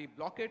 And we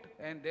block it,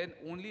 and then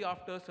only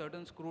after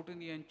certain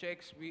scrutiny and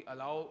checks, we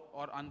allow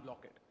or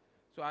unblock it.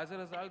 So as a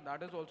result,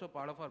 that is also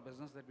part of our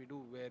business that we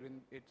do, wherein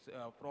its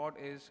fraud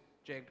is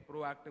checked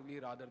proactively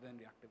rather than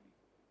reactively.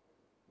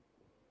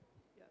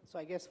 Yeah, so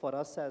I guess for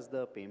us as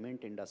the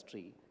payment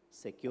industry,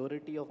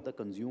 security of the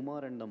consumer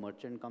and the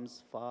merchant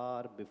comes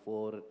far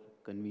before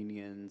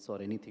convenience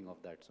or anything of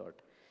that sort.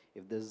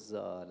 If there's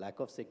lack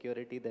of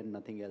security, then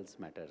nothing else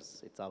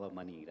matters. It's our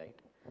money, right?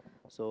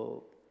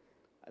 So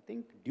I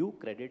think due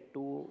credit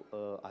to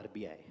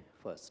RBI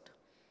first.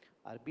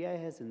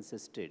 RBI has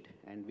insisted,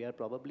 and we are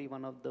probably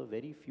one of the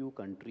very few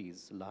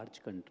countries,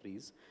 large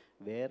countries,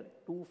 where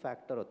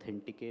two-factor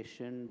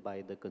authentication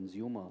by the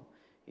consumer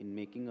in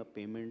making a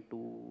payment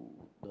to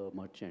the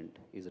merchant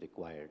is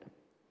required.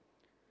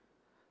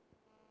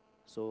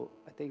 So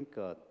I think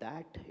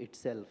that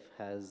itself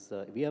has,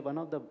 we are one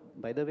of the,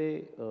 by the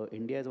way,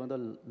 India is one of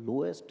the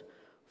lowest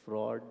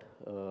fraud,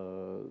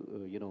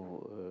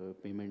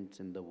 payments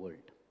in the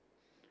world.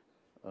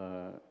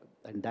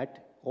 And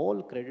that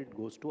all credit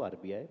goes to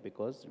RBI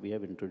because we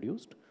have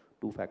introduced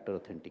two-factor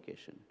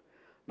authentication.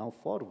 Now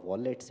for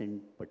wallets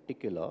in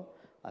particular,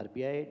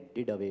 RBI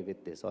did away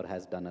with this or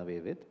has done away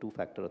with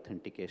two-factor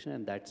authentication,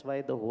 and that's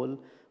why the whole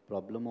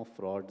problem of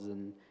frauds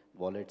in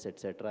wallets,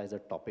 etc. is a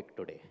topic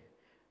today.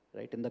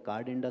 Right? In the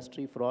card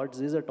industry,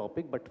 frauds is a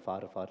topic, but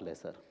far, far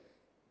lesser.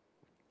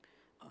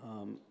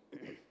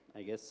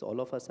 I guess all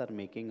of us are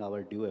making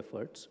our due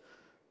efforts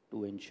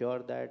to ensure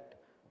that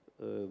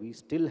we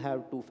still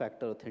have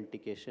two-factor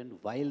authentication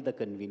while the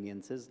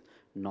convenience is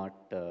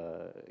not,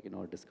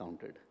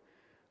 discounted.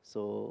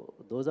 So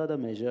those are the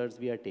measures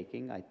we are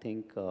taking. I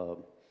think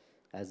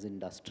as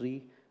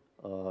industry,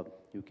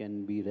 you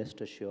can be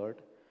rest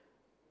assured,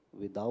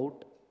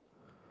 without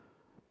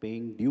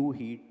paying due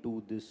heed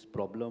to this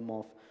problem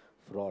of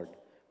fraud,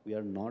 we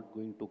are not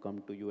going to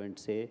come to you and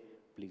say,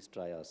 please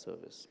try our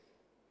service.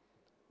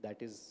 That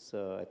is,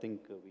 I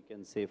think we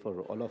can say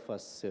for all of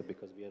us,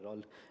 because we are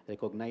all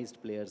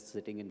recognized players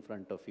sitting in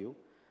front of you.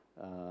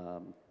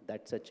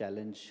 That's a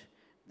challenge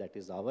that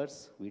is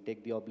ours. We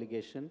take the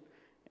obligation,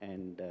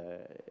 and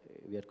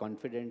we are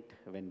confident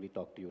when we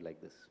talk to you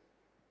like this.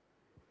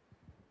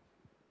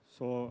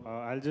 So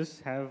I'll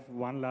just have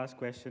one last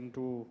question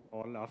to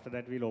all. After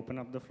that, we'll open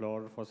up the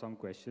floor for some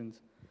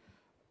questions.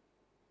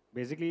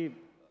 Basically,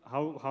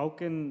 how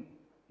can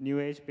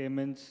new age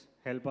payments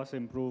help us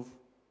improve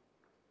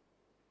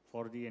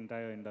for the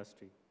entire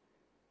industry?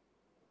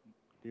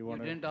 Do you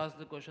want to? You didn't ask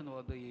the question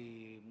about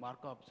the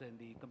markups and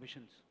the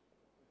commissions.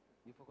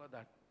 You forgot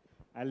that.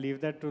 I'll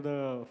leave that to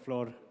the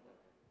floor.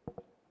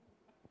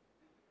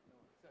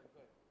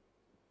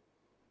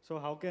 So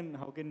how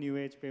can new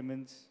age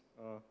payments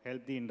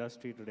help the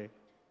industry today?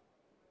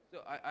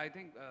 So I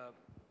think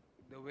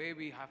the way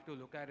we have to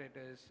look at it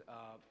is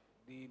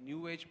the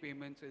new age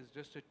payments is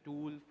just a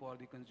tool for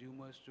the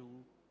consumers to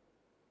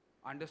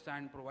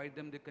understand, provide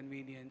them the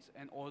convenience,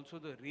 and also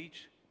the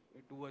reach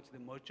towards the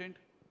merchant,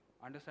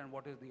 understand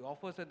what is the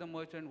offers at the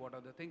merchant, what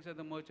are the things at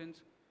the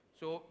merchants.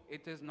 So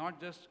it is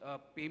not just a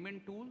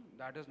payment tool.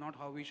 That is not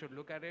how we should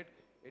look at it.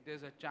 It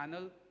is a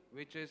channel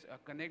which is a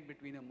connect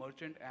between a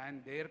merchant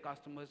and their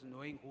customers,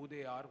 knowing who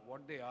they are,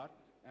 what they are,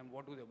 and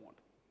what do they want.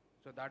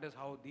 So that is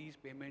how these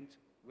payments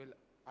will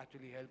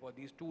actually help, or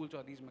these tools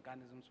or these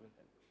mechanisms will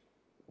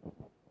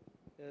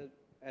help.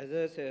 As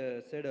I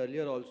said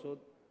earlier also,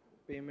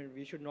 payment,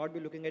 we should not be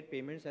looking at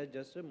payments as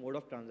just a mode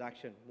of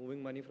transaction,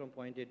 moving money from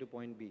point A to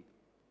point B.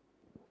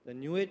 The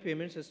new age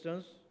payment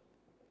systems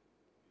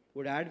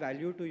would add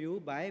value to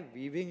you by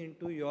weaving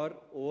into your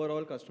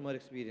overall customer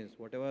experience.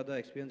 Whatever the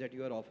experience that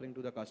you are offering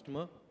to the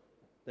customer,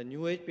 the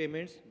new age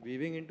payments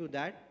weaving into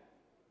that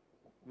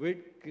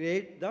would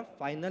create the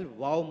final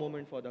wow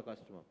moment for the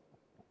customer.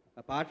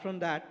 Apart from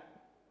that,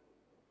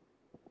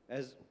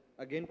 as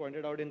again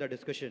pointed out in the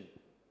discussion,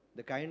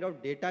 the kind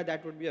of data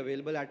that would be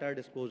available at our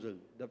disposal,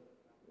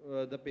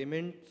 the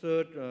payments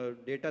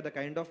data, the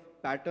kind of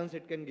patterns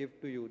it can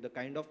give to you, the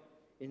kind of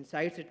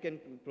insights it can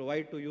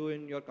provide to you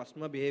in your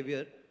customer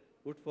behavior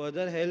would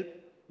further help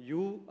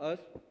you, us,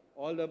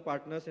 all the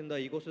partners in the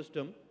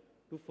ecosystem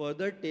to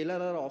further tailor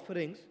our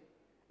offerings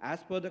as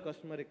per the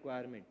customer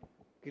requirement.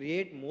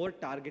 Create more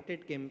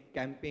targeted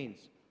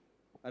campaigns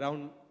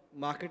around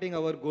marketing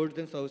our goods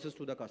and services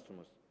to the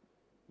customers,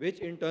 which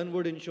in turn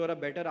would ensure a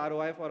better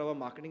ROI for our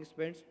marketing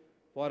spends,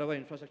 for our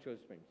infrastructure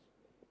spends.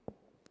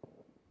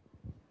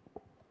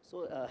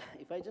 So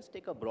if I just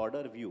take a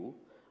broader view,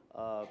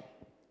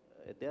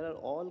 there are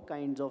all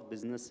kinds of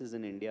businesses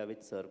in India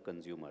which serve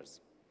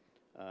consumers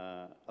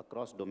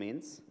across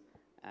domains,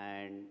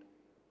 and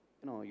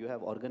you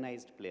have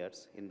organized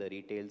players in the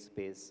retail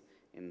space,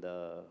 in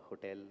the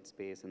hotel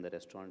space, in the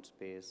restaurant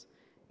space,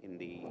 in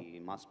the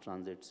mass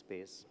transit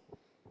space.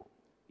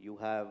 You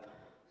have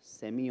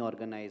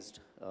semi-organized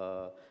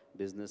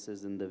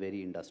businesses in the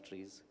very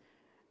industries.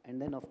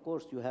 And then, of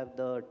course, you have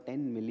the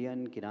 10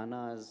 million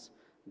kiranas,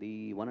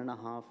 the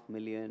 1.5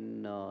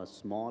 million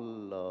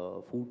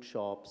small food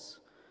shops,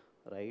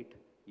 right?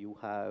 You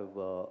have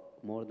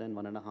more than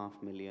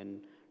 1.5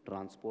 million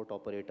transport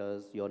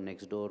operators, your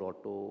next door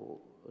auto,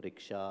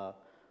 rickshaw,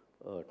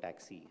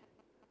 taxi.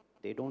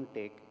 They don't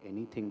take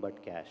anything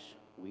but cash.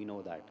 We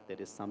know that. There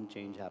is some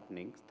change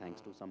happening thanks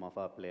to some of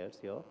our players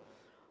here.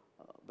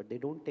 But they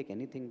don't take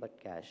anything but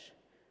cash.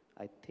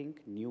 I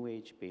think new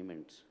age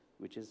payments,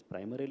 which is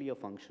primarily a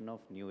function of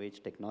new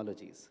age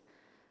technologies,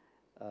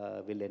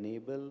 will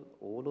enable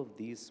all of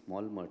these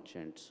small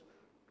merchants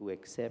to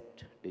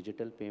accept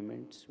digital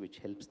payments, which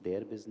helps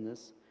their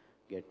business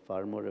get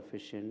far more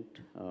efficient,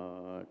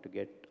 to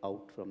get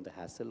out from the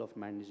hassle of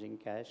managing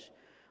cash,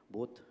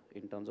 both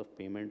in terms of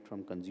payment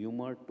from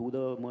consumer to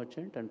the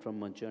merchant and from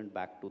merchant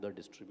back to the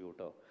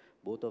distributor.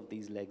 Both of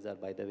these legs are,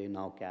 by the way,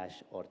 now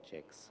cash or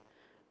checks.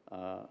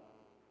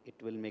 It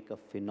will make a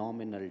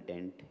phenomenal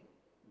dent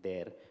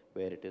there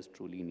where it is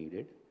truly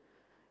needed.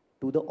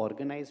 To the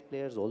organized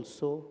players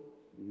also,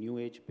 new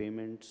age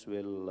payments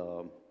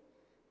will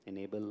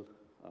enable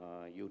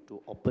you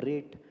to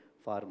operate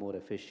far more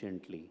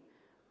efficiently.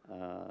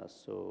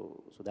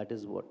 So that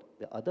is what.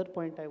 The other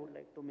point I would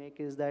like to make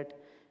is that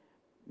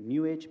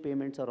new age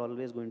payments are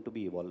always going to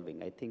be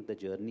evolving. I think the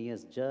journey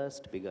has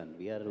just begun.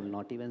 We are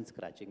not even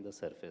scratching the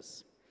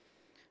surface.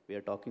 We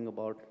are talking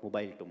about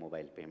mobile to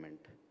mobile payment,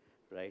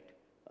 right?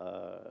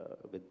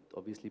 With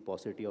obviously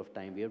paucity of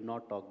time, we have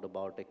not talked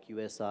about a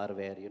QSR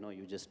where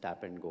you just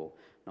tap and go.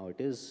 Now it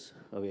is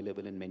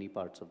available in many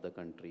parts of the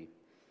country,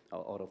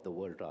 or of the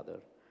world rather.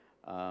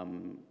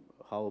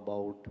 How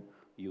about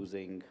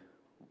using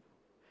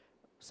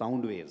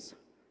sound waves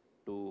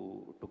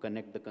to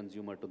connect the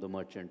consumer to the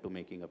merchant to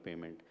making a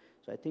payment?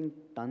 So I think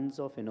tons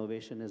of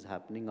innovation is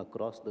happening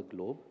across the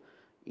globe,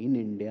 in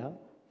India,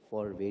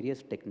 for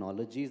various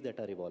technologies that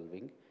are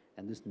evolving.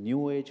 And this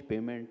new age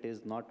payment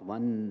is not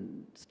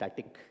one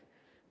static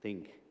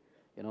thing.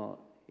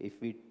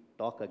 If we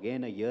talk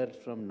again a year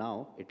from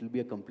now, it will be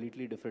a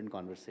completely different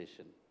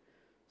conversation.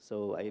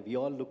 So we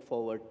all look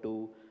forward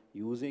to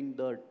using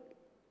the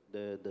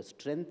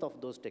strength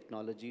of those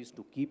technologies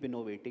to keep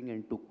innovating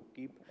and to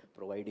keep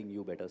providing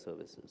you better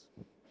services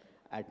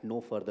at no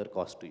further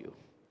cost to you.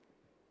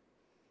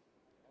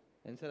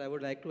 And sir, I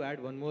would like to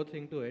add one more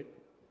thing to it.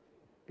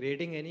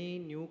 Creating any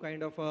new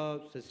kind of a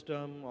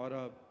system or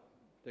a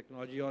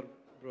technology or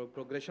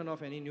progression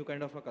of any new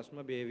kind of a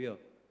customer behavior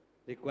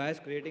requires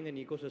creating an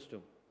ecosystem.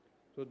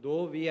 So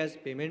though we as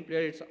payment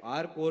players, it's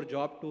our core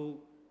job to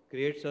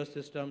create such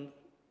systems,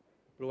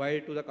 provide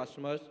it to the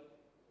customers,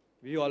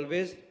 we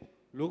always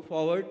look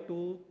forward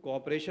to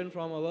cooperation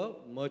from our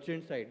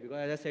merchant side, because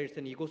as I said, it's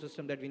an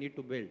ecosystem that we need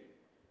to build.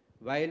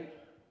 While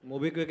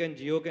MobiKwik and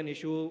Jio can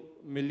issue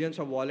millions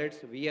of wallets,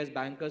 we as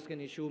bankers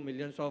can issue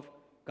millions of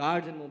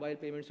cards and mobile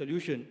payment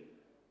solution.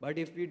 But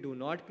if we do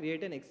not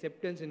create an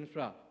acceptance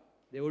infra,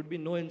 there would be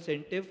no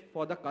incentive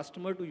for the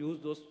customer to use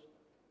those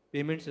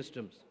payment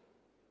systems.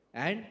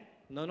 And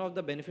none of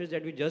the benefits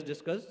that we just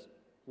discussed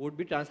would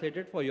be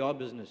translated for your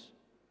business.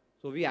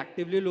 So we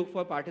actively look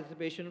for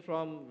participation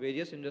from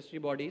various industry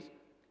bodies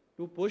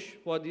to push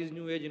for these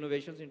new age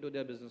innovations into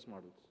their business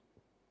models.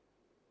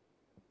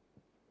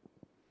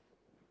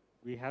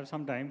 We have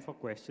some time for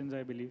questions,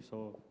 I believe.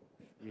 So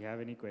if we have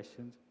any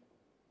questions.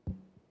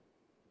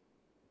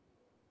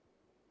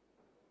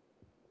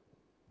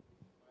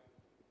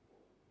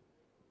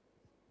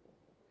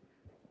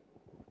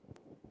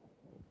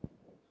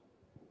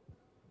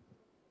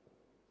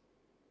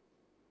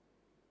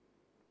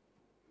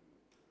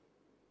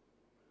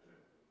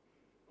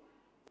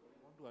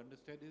 to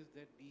understand is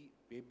that the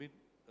payment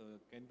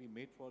can be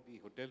made for the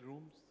hotel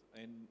rooms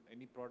and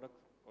any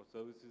products or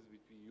services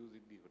which we use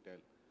in the hotel.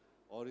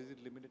 Or is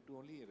it limited to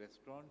only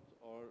restaurants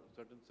or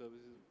certain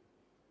services?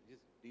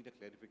 Just need a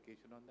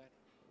clarification on that.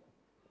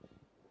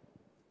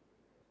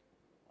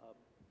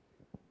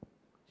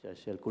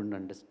 Shail couldn't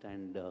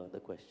understand the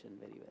question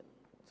very well.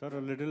 Sir,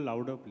 a little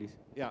louder, please.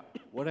 Yeah,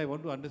 what I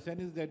want to understand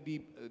is that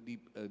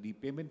the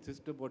payment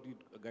system, what you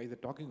guys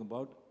are talking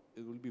about,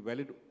 it will be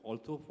valid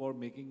also for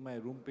making my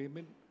room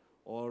payment,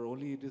 or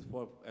only it is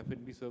for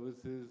F&B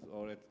services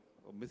or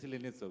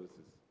miscellaneous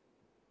services?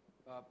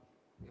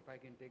 If I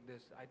can take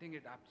this, I think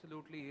it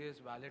absolutely is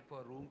valid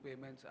for room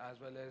payments as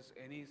well as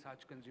any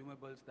such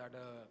consumables that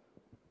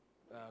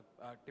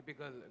a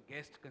typical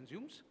guest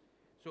consumes.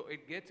 So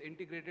it gets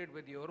integrated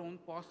with your own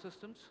POS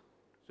systems.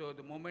 So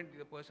the moment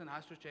the person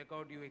has to check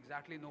out, you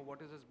exactly know what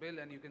is his bill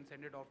and you can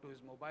send it off to his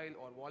mobile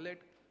or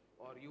wallet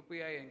or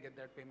UPI and get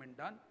that payment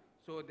done.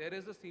 So there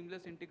is a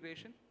seamless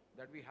integration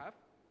that we have,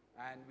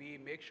 and we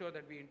make sure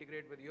that we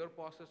integrate with your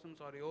POS systems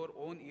or your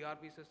own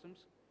ERP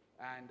systems,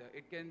 and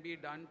it can be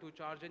done to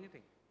charge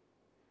anything.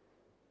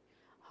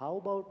 How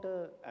about,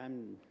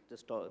 I'm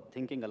just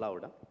thinking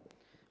aloud,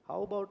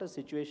 how about a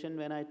situation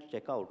when I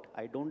check out,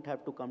 I don't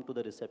have to come to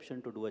the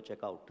reception to do a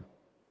checkout?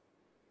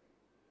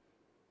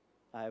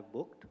 I have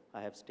booked,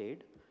 I have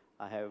stayed,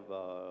 I have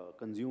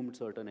consumed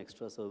certain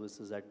extra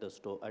services at the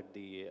store, at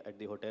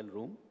the hotel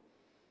room.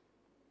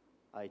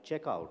 I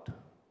check out,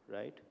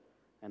 right?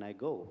 And I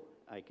go.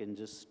 I can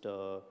just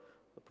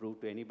prove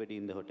to anybody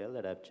in the hotel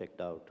that I've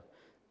checked out.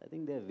 I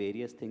think there are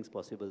various things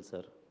possible,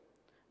 sir.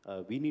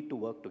 We need to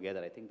work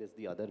together. I think that's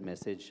the other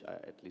message,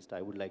 at least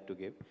I would like to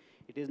give.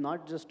 It is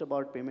not just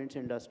about payments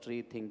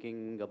industry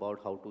thinking about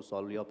how to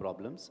solve your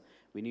problems.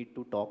 We need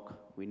to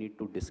talk, we need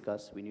to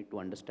discuss, we need to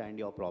understand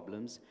your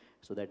problems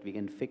so that we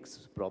can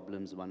fix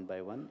problems one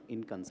by one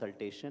in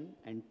consultation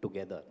and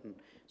together.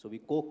 So we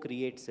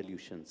co-create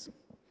solutions.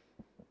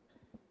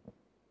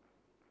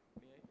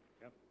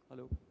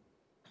 Hello.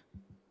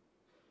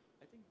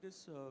 I think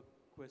this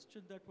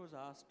question that was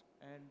asked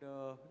and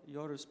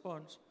your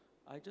response,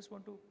 I just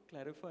want to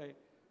clarify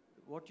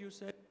what you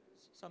said,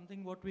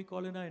 something what we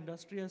call in our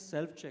industry as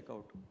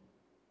self-checkout.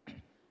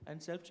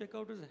 And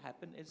self-checkout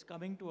is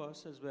coming to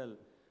us as well.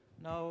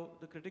 Now,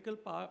 the critical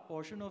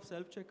portion of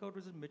self-checkout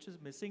which is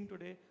missing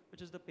today,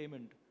 which is the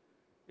payment,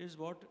 is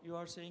what you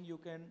are saying you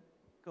can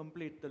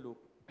complete the loop.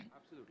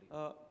 Absolutely.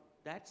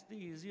 That's the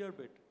easier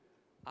bit.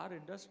 Our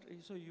industry,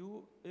 so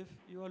if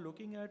you are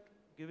looking at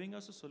giving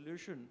us a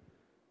solution,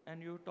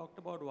 and you talked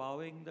about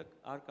wowing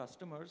our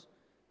customers,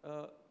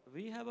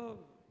 we have a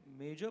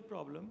major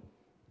problem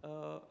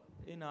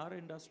in our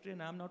industry,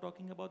 and I'm not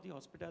talking about the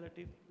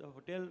hospitality, the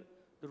hotel,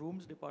 the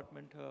rooms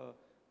department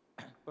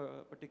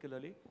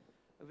particularly.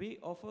 We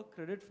offer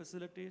credit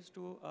facilities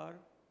to our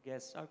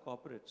guests, our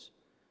corporates.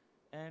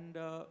 And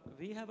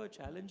we have a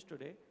challenge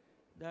today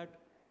that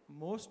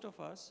most of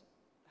us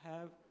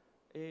have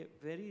a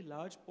very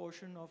large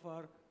portion of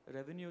our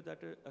revenue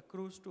that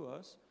accrues to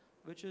us,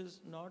 which is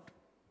not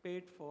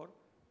paid for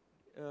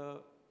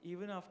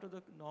even after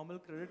the normal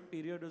credit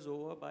period is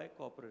over by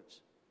corporates.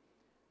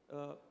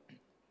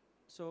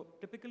 So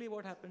typically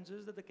what happens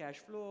is that the cash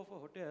flow of a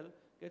hotel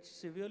gets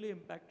severely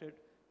impacted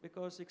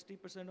because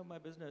 60% of my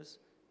business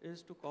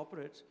is to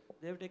corporates.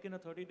 They've taken a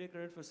 30-day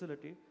credit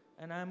facility,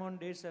 and I'm on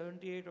day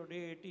 78 or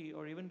day 80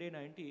 or even day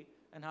 90,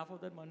 and half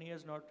of that money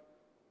is not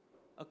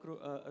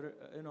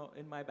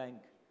in my bank.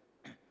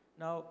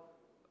 Now,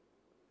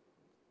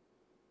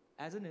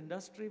 as an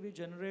industry, we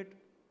generate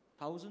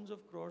thousands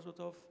of crores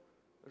worth of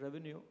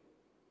revenue,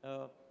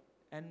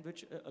 and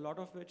a lot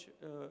of which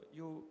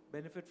you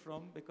benefit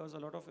from because a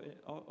lot of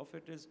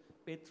it is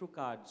paid through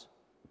cards,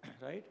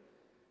 right?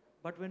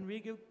 But when we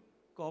give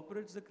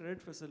corporates the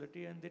credit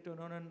facility and they turn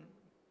on and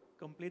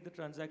complete the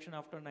transaction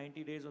after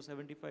 90 days or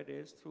 75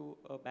 days through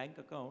a bank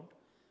account,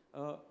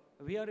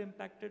 we are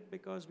impacted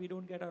because we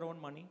don't get our own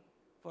money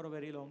for a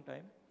very long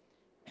time.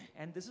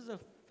 And this is a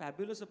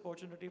fabulous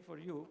opportunity for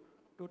you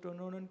to turn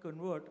on and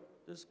convert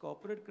this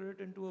corporate credit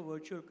into a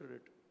virtual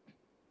credit.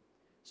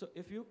 So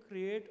if you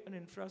create an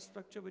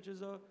infrastructure which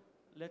is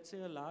let's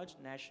say a large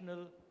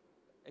national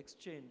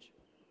exchange,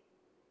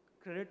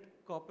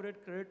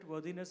 corporate credit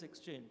worthiness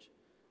exchange,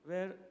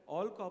 where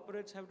all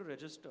corporates have to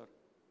register.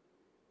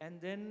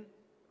 And then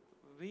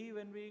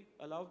when we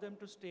allow them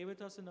to stay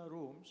with us in our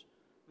rooms,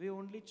 we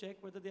only check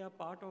whether they are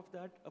part of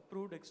that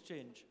approved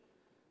exchange.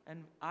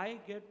 And I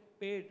get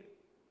paid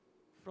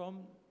from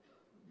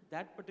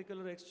that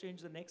particular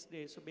exchange the next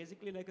day. So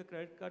basically like a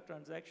credit card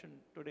transaction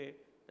today,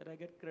 that I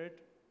get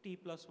credit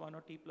T+1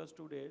 or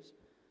T+2 days.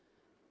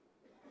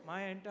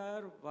 My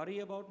entire worry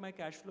about my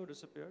cash flow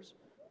disappears.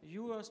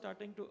 You are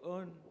starting to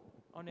earn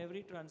on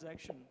every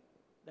transaction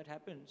that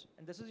happens,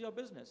 and this is your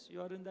business.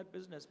 You are in that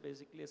business,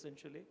 basically,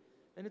 essentially.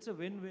 Then it's a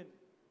win-win.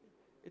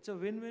 It's a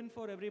win-win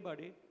for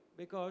everybody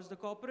because the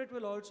corporate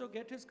will also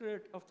get his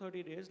credit of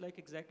 30 days, like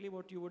exactly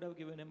what you would have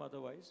given him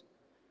otherwise.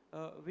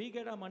 We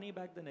get our money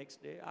back the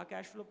next day. Our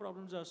cash flow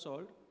problems are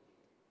solved,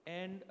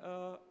 and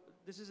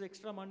this is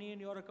extra money in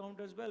your account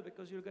as well,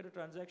 because you'll get a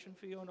transaction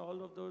fee on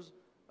all of those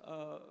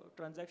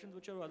transactions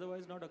which are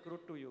otherwise not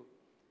accrued to you.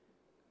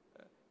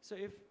 So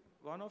if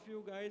one of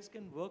you guys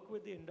can work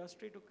with the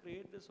industry to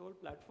create this whole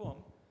platform,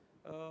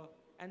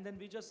 and then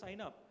we just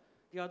sign up.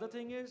 The other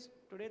thing is,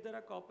 today there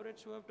are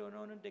corporates who have turned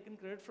around and taken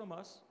credit from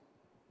us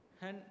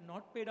and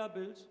not paid our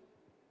bills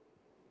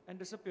and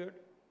disappeared.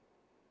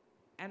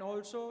 And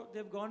also,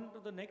 they've gone to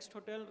the next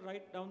hotel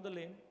right down the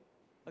lane,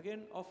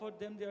 again offered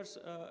them their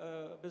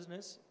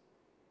business.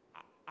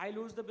 I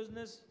lose the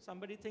business,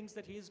 somebody thinks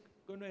that he's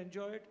going to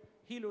enjoy it,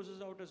 he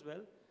loses out as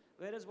well.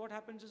 Whereas what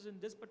happens is in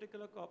this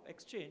particular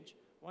exchange,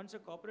 once a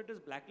corporate is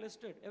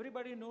blacklisted,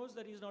 everybody knows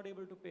that he's not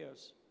able to pay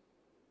us.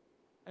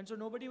 And so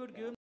nobody would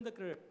give him the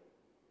credit.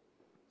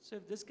 So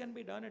if this can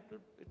be done, it will.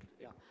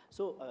 Yeah.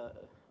 So,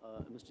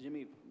 Mr.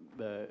 Jimmy,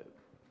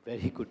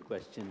 very good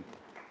question.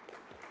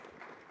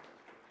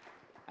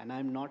 And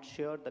I'm not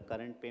sure the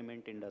current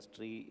payment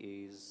industry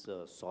is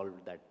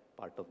solved that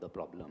part of the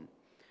problem.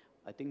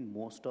 I think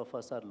most of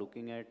us are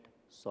looking at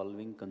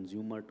solving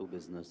consumer to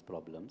business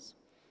problems.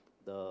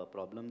 The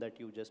problem that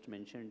you just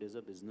mentioned is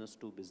a business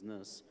to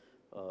business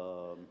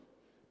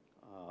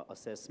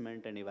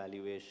assessment and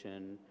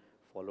evaluation,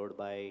 followed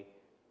by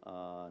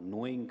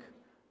knowing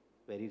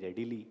very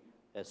readily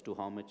as to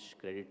how much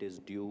credit is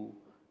due,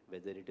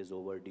 whether it is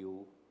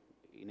overdue,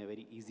 in a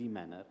very easy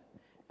manner.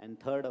 And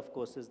third, of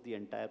course, is the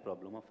entire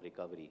problem of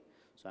recovery.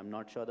 So I'm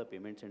not sure the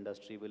payments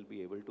industry will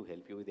be able to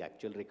help you with the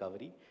actual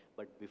recovery.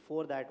 But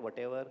before that,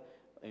 whatever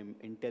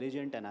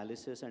intelligent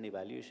analysis and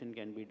evaluation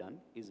can be done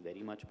is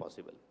very much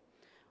possible.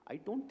 I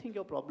don't think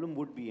your problem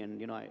would be,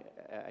 and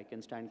I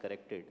can stand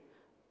corrected,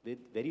 with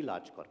very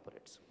large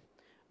corporates.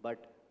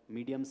 But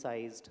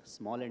medium-sized,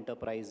 small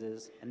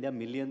enterprises, and there are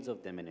millions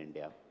of them in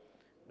India,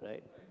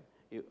 right?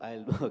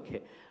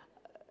 Okay.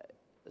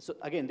 So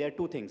again, there are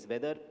two things,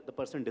 whether the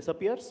person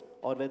disappears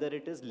or whether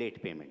it is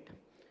late payment,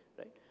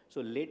 right?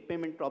 So late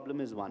payment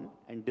problem is one,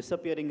 and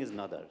disappearing is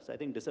another. So I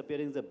think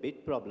disappearing is a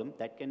big problem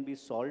that can be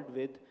solved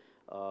with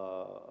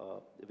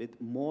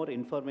more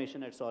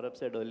information, as Saurabh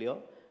said earlier,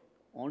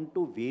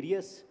 onto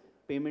various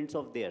payments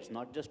of theirs,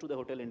 not just to the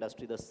hotel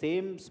industry. The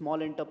same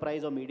small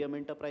enterprise or medium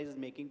enterprise is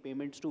making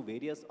payments to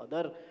various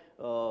other,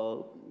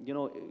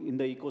 in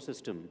the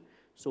ecosystem.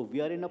 So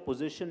we are in a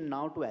position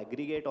now to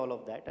aggregate all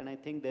of that, and I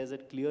think there's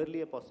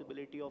clearly a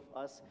possibility of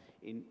us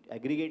in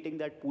aggregating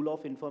that pool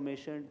of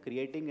information,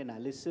 creating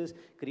analysis,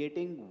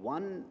 creating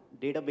one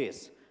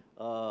database,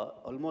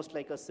 almost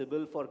like a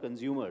Sybil for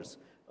consumers,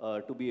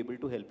 to be able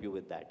to help you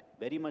with that.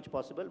 Very much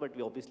possible, but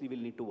we obviously will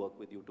need to work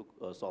with you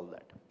to solve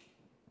that.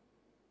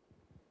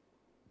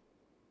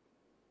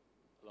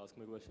 I'll ask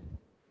my question.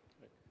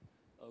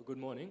 Right. Good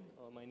morning.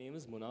 My name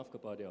is Munaf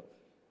Kapadia.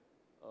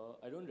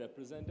 I don't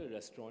represent a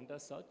restaurant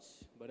as such,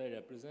 but I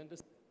represent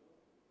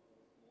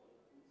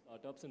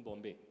startups in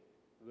Bombay,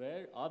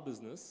 where our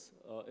business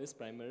is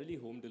primarily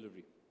home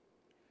delivery.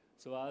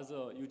 So as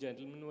you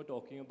gentlemen were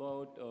talking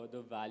about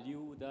the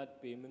value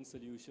that payment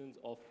solutions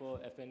offer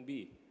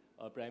F&B,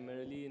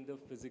 primarily in the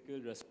physical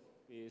restaurant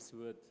space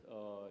with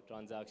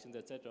transactions,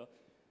 etc.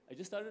 I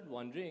just started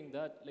wondering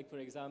that, like for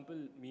example,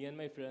 me and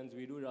my friends,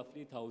 we do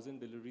roughly 1,000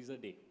 deliveries a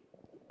day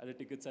at a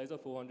ticket size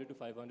of 400 to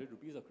 500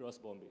 rupees across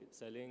Bombay,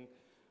 selling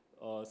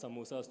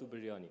samosas to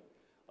biryani.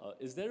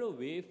 Is there a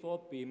way for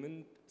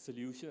payment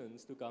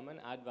solutions to come and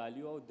add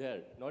value out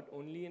there, not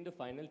only in the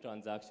final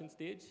transaction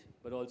stage,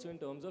 but also in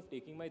terms of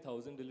taking my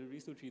 1,000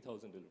 deliveries to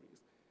 3,000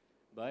 deliveries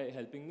by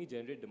helping me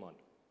generate demand?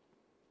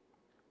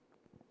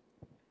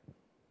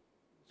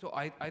 So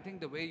I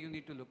think the way you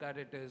need to look at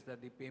it is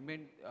that the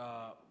payment,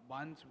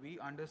 once we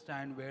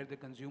understand where the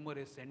consumer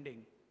is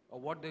sending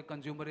or what the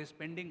consumer is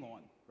spending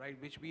on, right,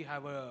 which we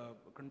have a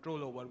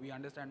control over, we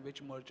understand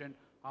which merchant,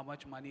 how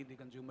much money the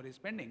consumer is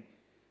spending.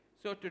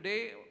 So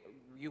today,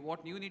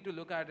 what you need to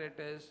look at it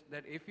is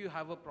that if you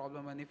have a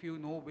problem and if you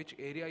know which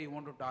area you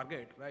want to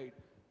target, right,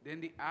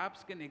 then the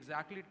apps can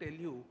exactly tell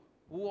you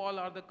who all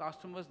are the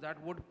customers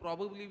that would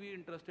probably be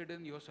interested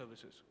in your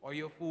services or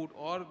your food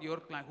or your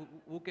client,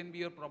 who can be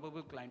your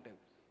probable clientele.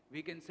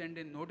 We can send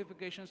in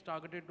notifications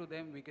targeted to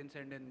them, we can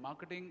send in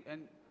marketing,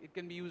 and it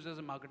can be used as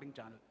a marketing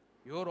channel.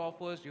 Your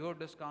offers, your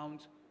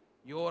discounts,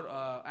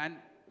 and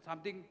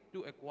something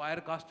to acquire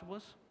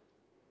customers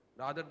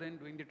rather than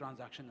doing the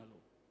transaction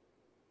alone.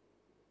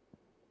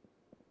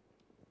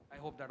 I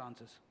hope that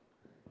answers.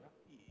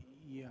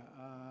 Yeah.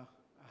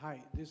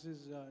 Hi, this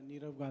is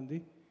Nirav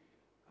Gandhi.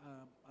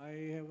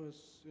 I have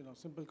a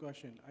simple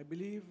question. I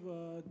believe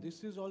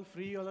this is all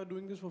free. You all are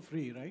doing this for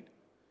free, right?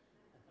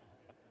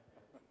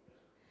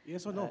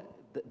 Yes or no?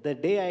 The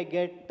day I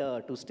get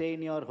to stay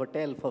in your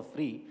hotel for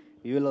free,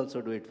 we will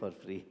also do it for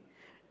free.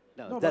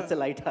 No, that's a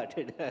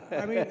light-hearted.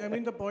 I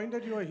mean, the point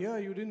that you are here,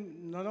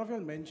 none of you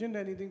mentioned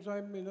anything, so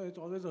it's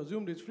always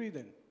assumed it's free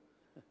then,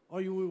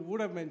 or you would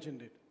have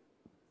mentioned it.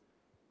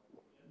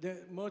 The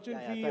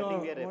merchant fee, I or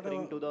think we are whatever.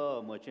 referring to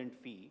the merchant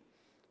fee.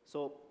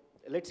 So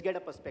let's get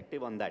a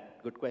perspective on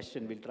that. Good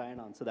question. We'll try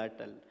and answer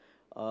that.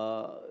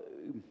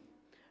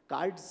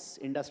 cards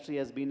industry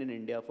has been in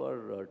India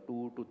for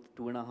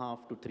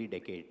 2.5 to 3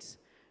 decades.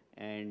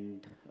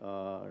 And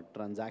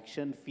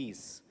transaction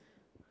fees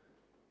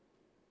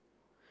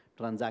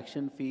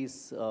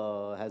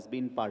has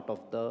been part of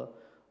the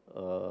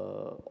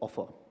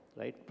offer,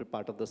 right?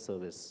 Part of the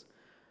service.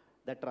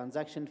 That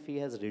transaction fee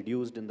has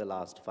reduced in the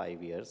last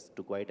 5 years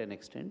to quite an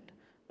extent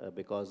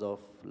because of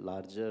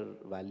larger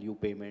value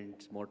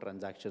payments, more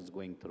transactions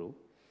going through,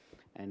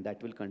 and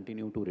that will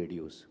continue to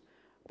reduce.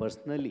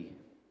 Personally,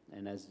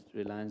 and as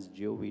Reliance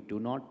Jio, we do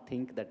not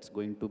think that's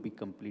going to be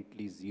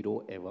completely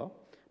zero ever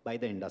by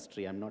the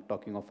industry. I'm not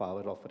talking of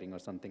our offering or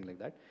something like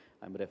that.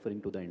 I'm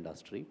referring to the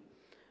industry.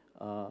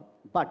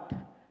 But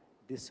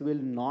this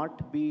will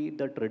not be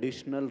the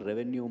traditional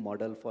revenue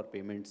model for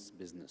payments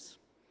business.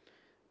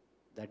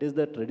 That is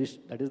the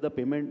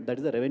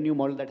revenue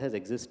model that has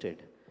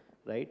existed,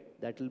 right?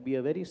 That will be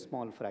a very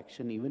small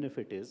fraction, even if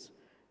it is,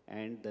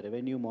 and the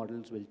revenue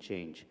models will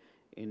change.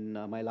 In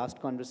my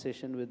last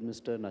conversation with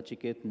Mr.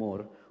 Nachiket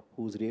Moore,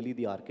 who's really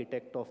the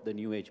architect of the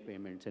new age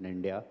payments in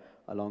India,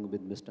 along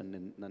with Mr.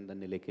 Nandan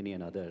Nilekani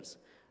and others,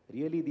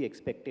 really the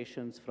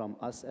expectations from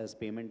us as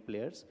payment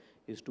players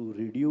is to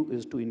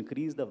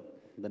increase the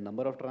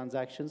number of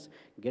transactions,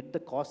 get the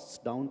costs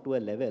down to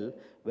a level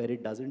where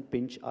it doesn't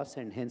pinch us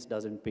and hence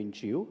doesn't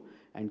pinch you,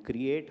 and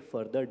create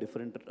further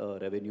different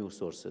revenue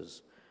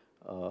sources.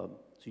 So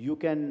you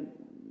can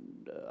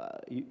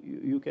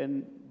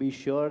be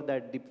sure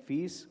that the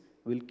fees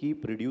will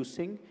keep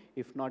reducing,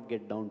 if not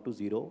get down to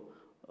zero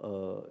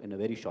in a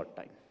very short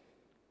time.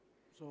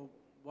 So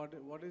what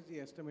is the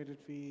estimated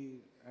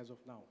fee as of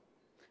now?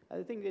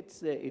 I think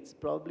it's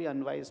probably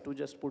unwise to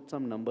just put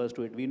some numbers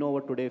to it. We know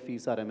what today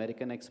fees are.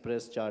 American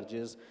Express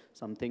charges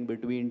something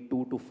between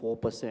 2 to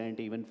 4%,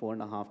 even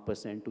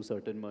 4.5% to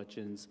certain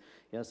merchants.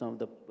 Yeah, some of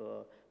the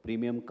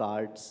premium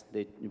cards,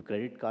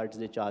 credit cards,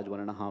 they charge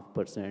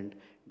 1.5%.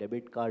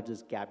 Debit cards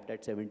is capped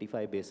at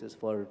 75 basis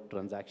for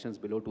transactions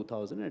below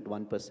 2,000 and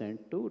 1%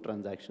 to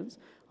transactions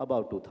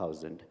above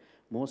 2,000.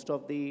 Most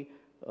of the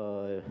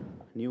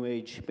new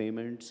age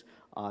payments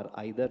are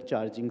either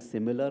charging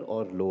similar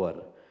or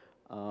lower.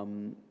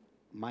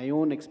 My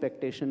own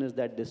expectation is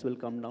that this will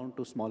come down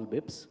to small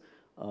bips,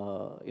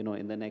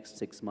 in the next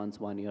 6 months,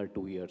 1 year,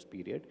 2 years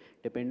period,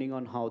 depending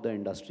on how the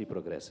industry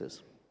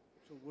progresses.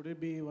 So would it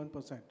be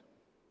 1%?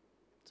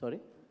 Sorry?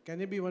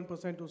 Can it be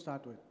 1% to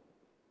start with?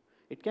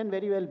 It can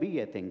very well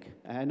be, I think.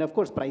 And of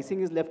course,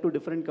 pricing is left to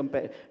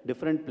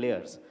different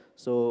players.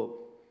 So,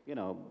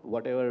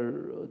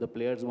 whatever the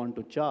players want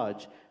to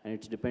charge, and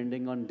it's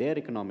depending on their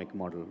economic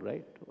model,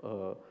 right?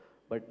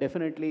 But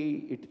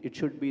definitely, it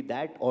should be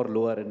that or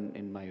lower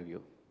in my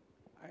view.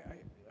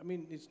 I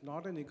mean, it's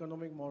not an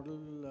economic model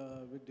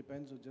which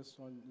depends just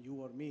on you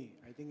or me.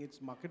 I think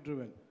it's market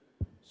driven.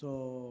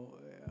 So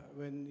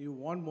when you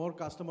want more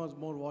customers,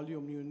 more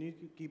volume, you need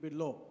to keep it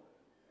low.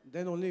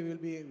 Then only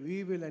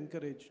we will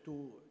encourage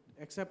to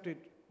accept it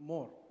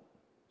more.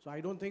 So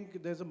I don't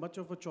think there's much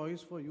of a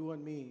choice for you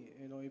and me.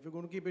 If you're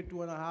going to keep it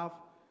 2.5,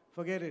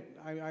 forget it.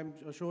 I'm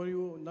sure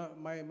you,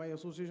 my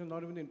association is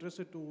not even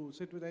interested to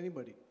sit with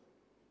anybody.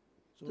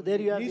 So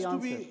there you have the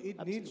answer.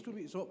 It needs to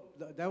be. So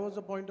that was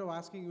the point of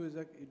asking you, is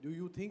that, do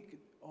you think,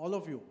 all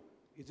of you,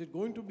 is it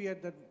going to be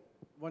at that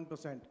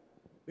 1%?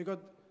 Because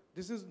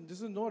this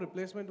is no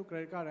replacement to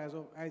credit card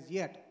as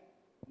yet.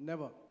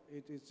 Never.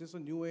 It's just a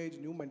new age,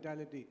 new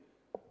mentality.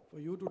 For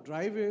you to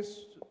drive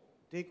is,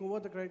 take over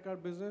the credit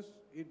card business,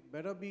 it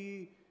better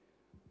be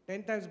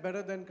 10 times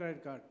better than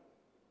credit card.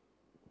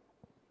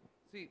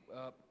 See,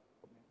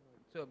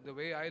 so the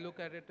way I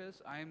look at it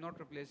is, I am not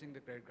replacing the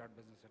credit card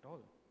business at all.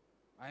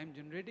 I am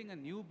generating a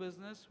new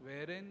business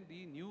wherein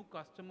the new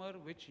customer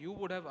which you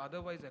would have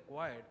otherwise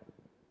acquired,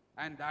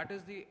 and that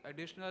is the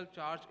additional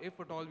charge, if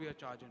at all we are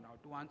charging now.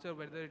 To answer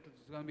whether it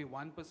is going to be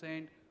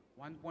 1%,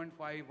 1.5,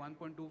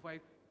 1.25,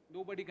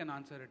 nobody can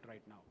answer it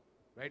right now,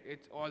 right?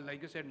 It's all,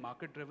 like you said,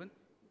 market driven.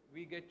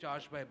 We get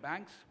charged by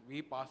banks,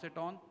 we pass it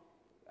on,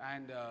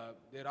 and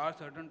there are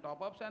certain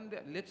top-ups, and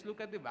let's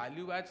look at the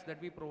value adds that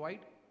we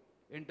provide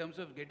in terms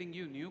of getting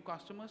you new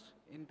customers,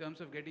 in terms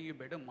of getting you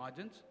better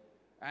margins,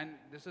 and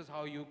this is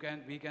how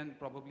we can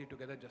probably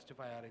together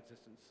justify our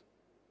existence.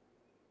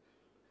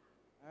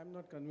 I'm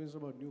not convinced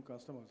about new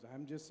customers.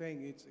 I'm just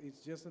saying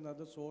it's just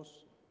another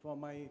source for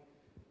my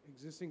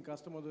existing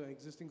customers or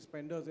existing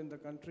spenders in the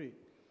country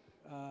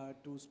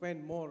to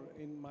spend more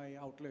in my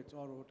outlets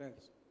or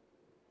hotels.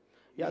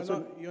 Yeah,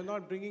 you're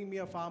not bringing me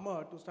a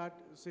farmer to start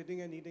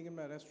sitting and eating in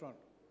my restaurant.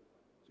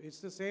 So it's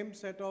the same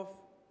set of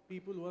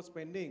people who are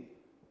spending.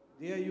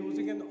 They are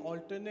using an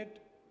alternate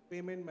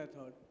payment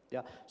method.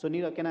 Yeah, so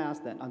Neera, can I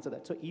answer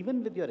that? So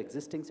even with your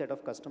existing set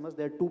of customers,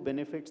 there are two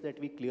benefits that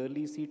we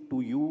clearly see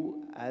to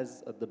you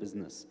as the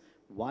business.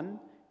 One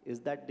is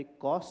that the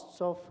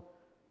costs of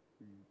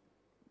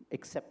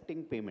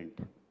accepting payment,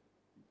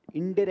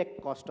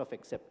 indirect cost of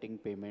accepting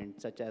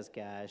payment, such as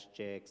cash,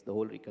 checks, the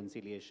whole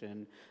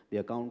reconciliation, the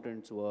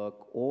accountant's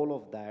work, all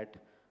of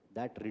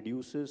that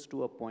reduces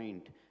to a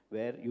point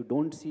where you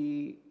don't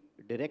see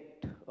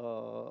direct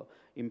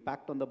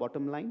impact on the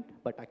bottom line,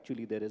 but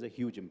actually there is a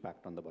huge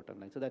impact on the bottom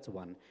line. So that's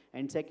one.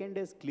 And second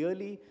is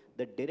clearly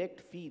the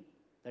direct fee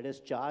that is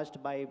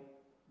charged by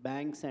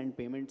banks and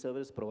payment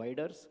service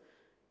providers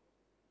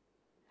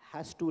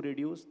has to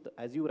reduce.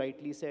 As you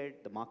rightly said,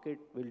 the market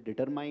will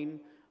determine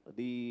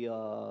the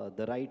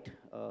right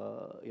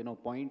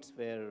points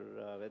where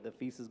the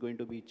fees is going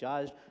to be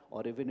charged,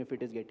 or even if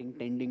it is getting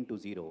tending to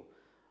zero.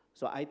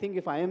 So I think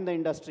if I am the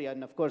industry,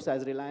 and of course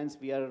as Reliance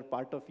we are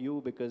part of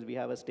you because we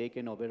have a stake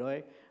in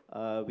Oberoi,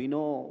 we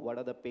know what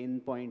are the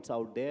pain points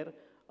out there.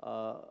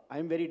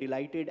 I'm very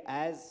delighted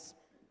as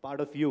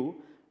part of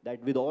you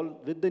that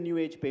with the new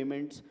age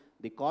payments,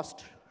 the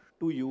cost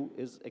to you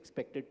is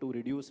expected to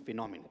reduce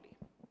phenomenally.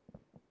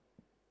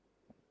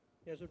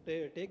 Yeah, so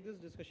take this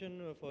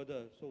discussion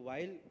further. So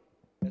while,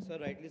 as sir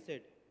rightly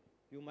said,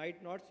 you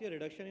might not see a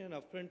reduction in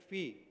an upfront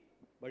fee,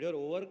 but your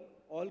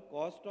overall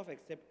cost of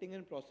accepting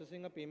and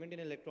processing a payment in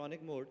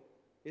electronic mode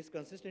is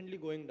consistently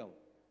going down.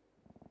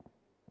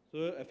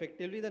 So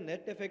effectively, the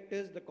net effect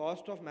is the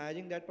cost of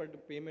managing that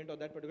payment or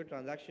that particular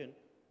transaction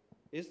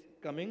is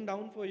coming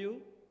down for you,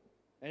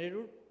 and it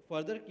would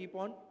further keep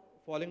on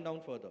falling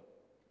down further.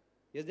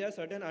 Yes, there are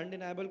certain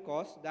undeniable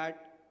costs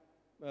that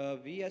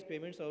we as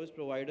payment service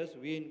providers,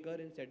 we incur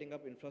in setting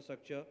up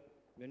infrastructure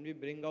when we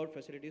bring out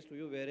facilities to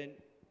you wherein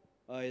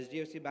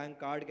SDFC bank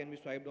card can be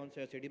swiped on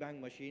say, a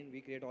Citibank machine, we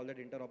create all that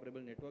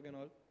interoperable network and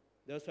all.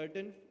 There are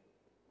certain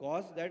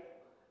costs that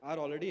are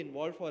already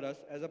involved for us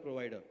as a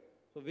provider,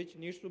 so which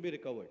needs to be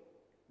recovered.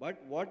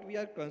 But what we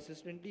are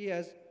consistently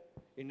as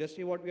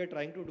industry, what we are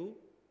trying to do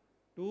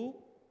to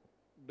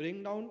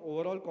bring down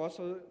overall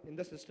costs in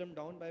the system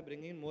down by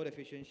bringing in more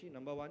efficiency,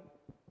 number one.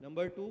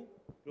 Number two,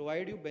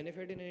 provide you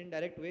benefit in an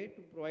indirect way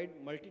to provide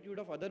multitude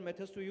of other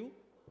methods to you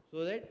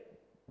so that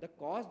the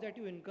cost that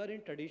you incur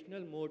in traditional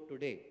mode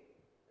today,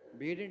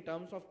 be it in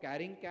terms of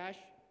carrying cash,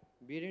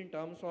 be it in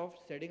terms of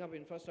setting up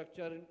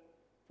infrastructure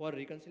for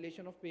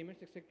reconciliation of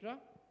payments, etc.,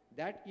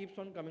 that keeps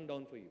on coming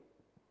down for you.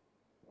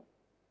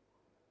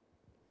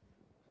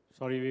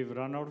 Sorry, we've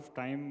run out of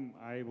time.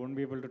 I won't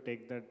be able to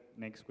take that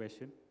next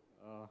question.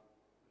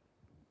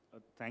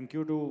 Thank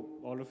you to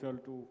all of you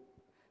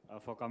all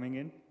for coming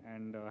in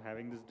and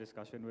having this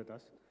discussion with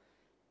us.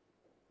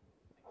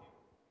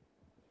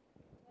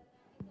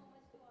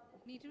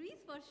 Dignitaries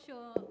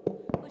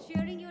for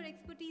sharing your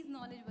expertise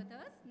knowledge with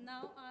us.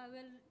 Now I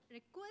will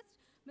request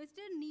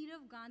Mr.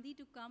 Nirav Gandhi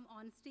to come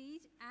on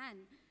stage and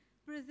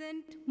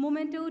present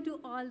memento to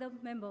all the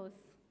members.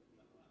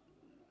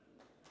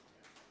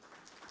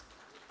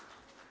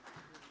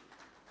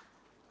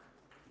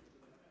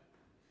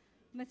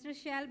 Mr.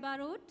 Shail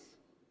Barot.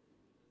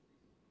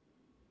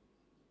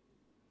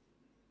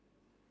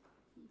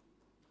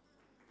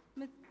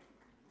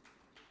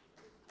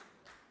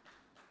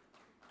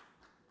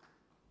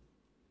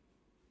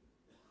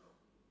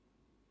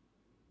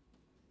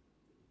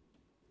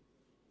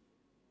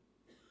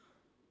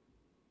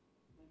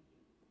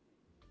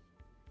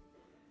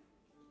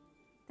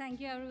 Thank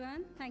you,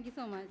 everyone. Thank you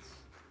so much.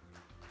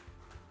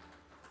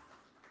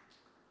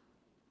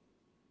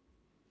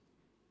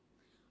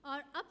 और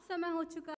अब समय हो चुका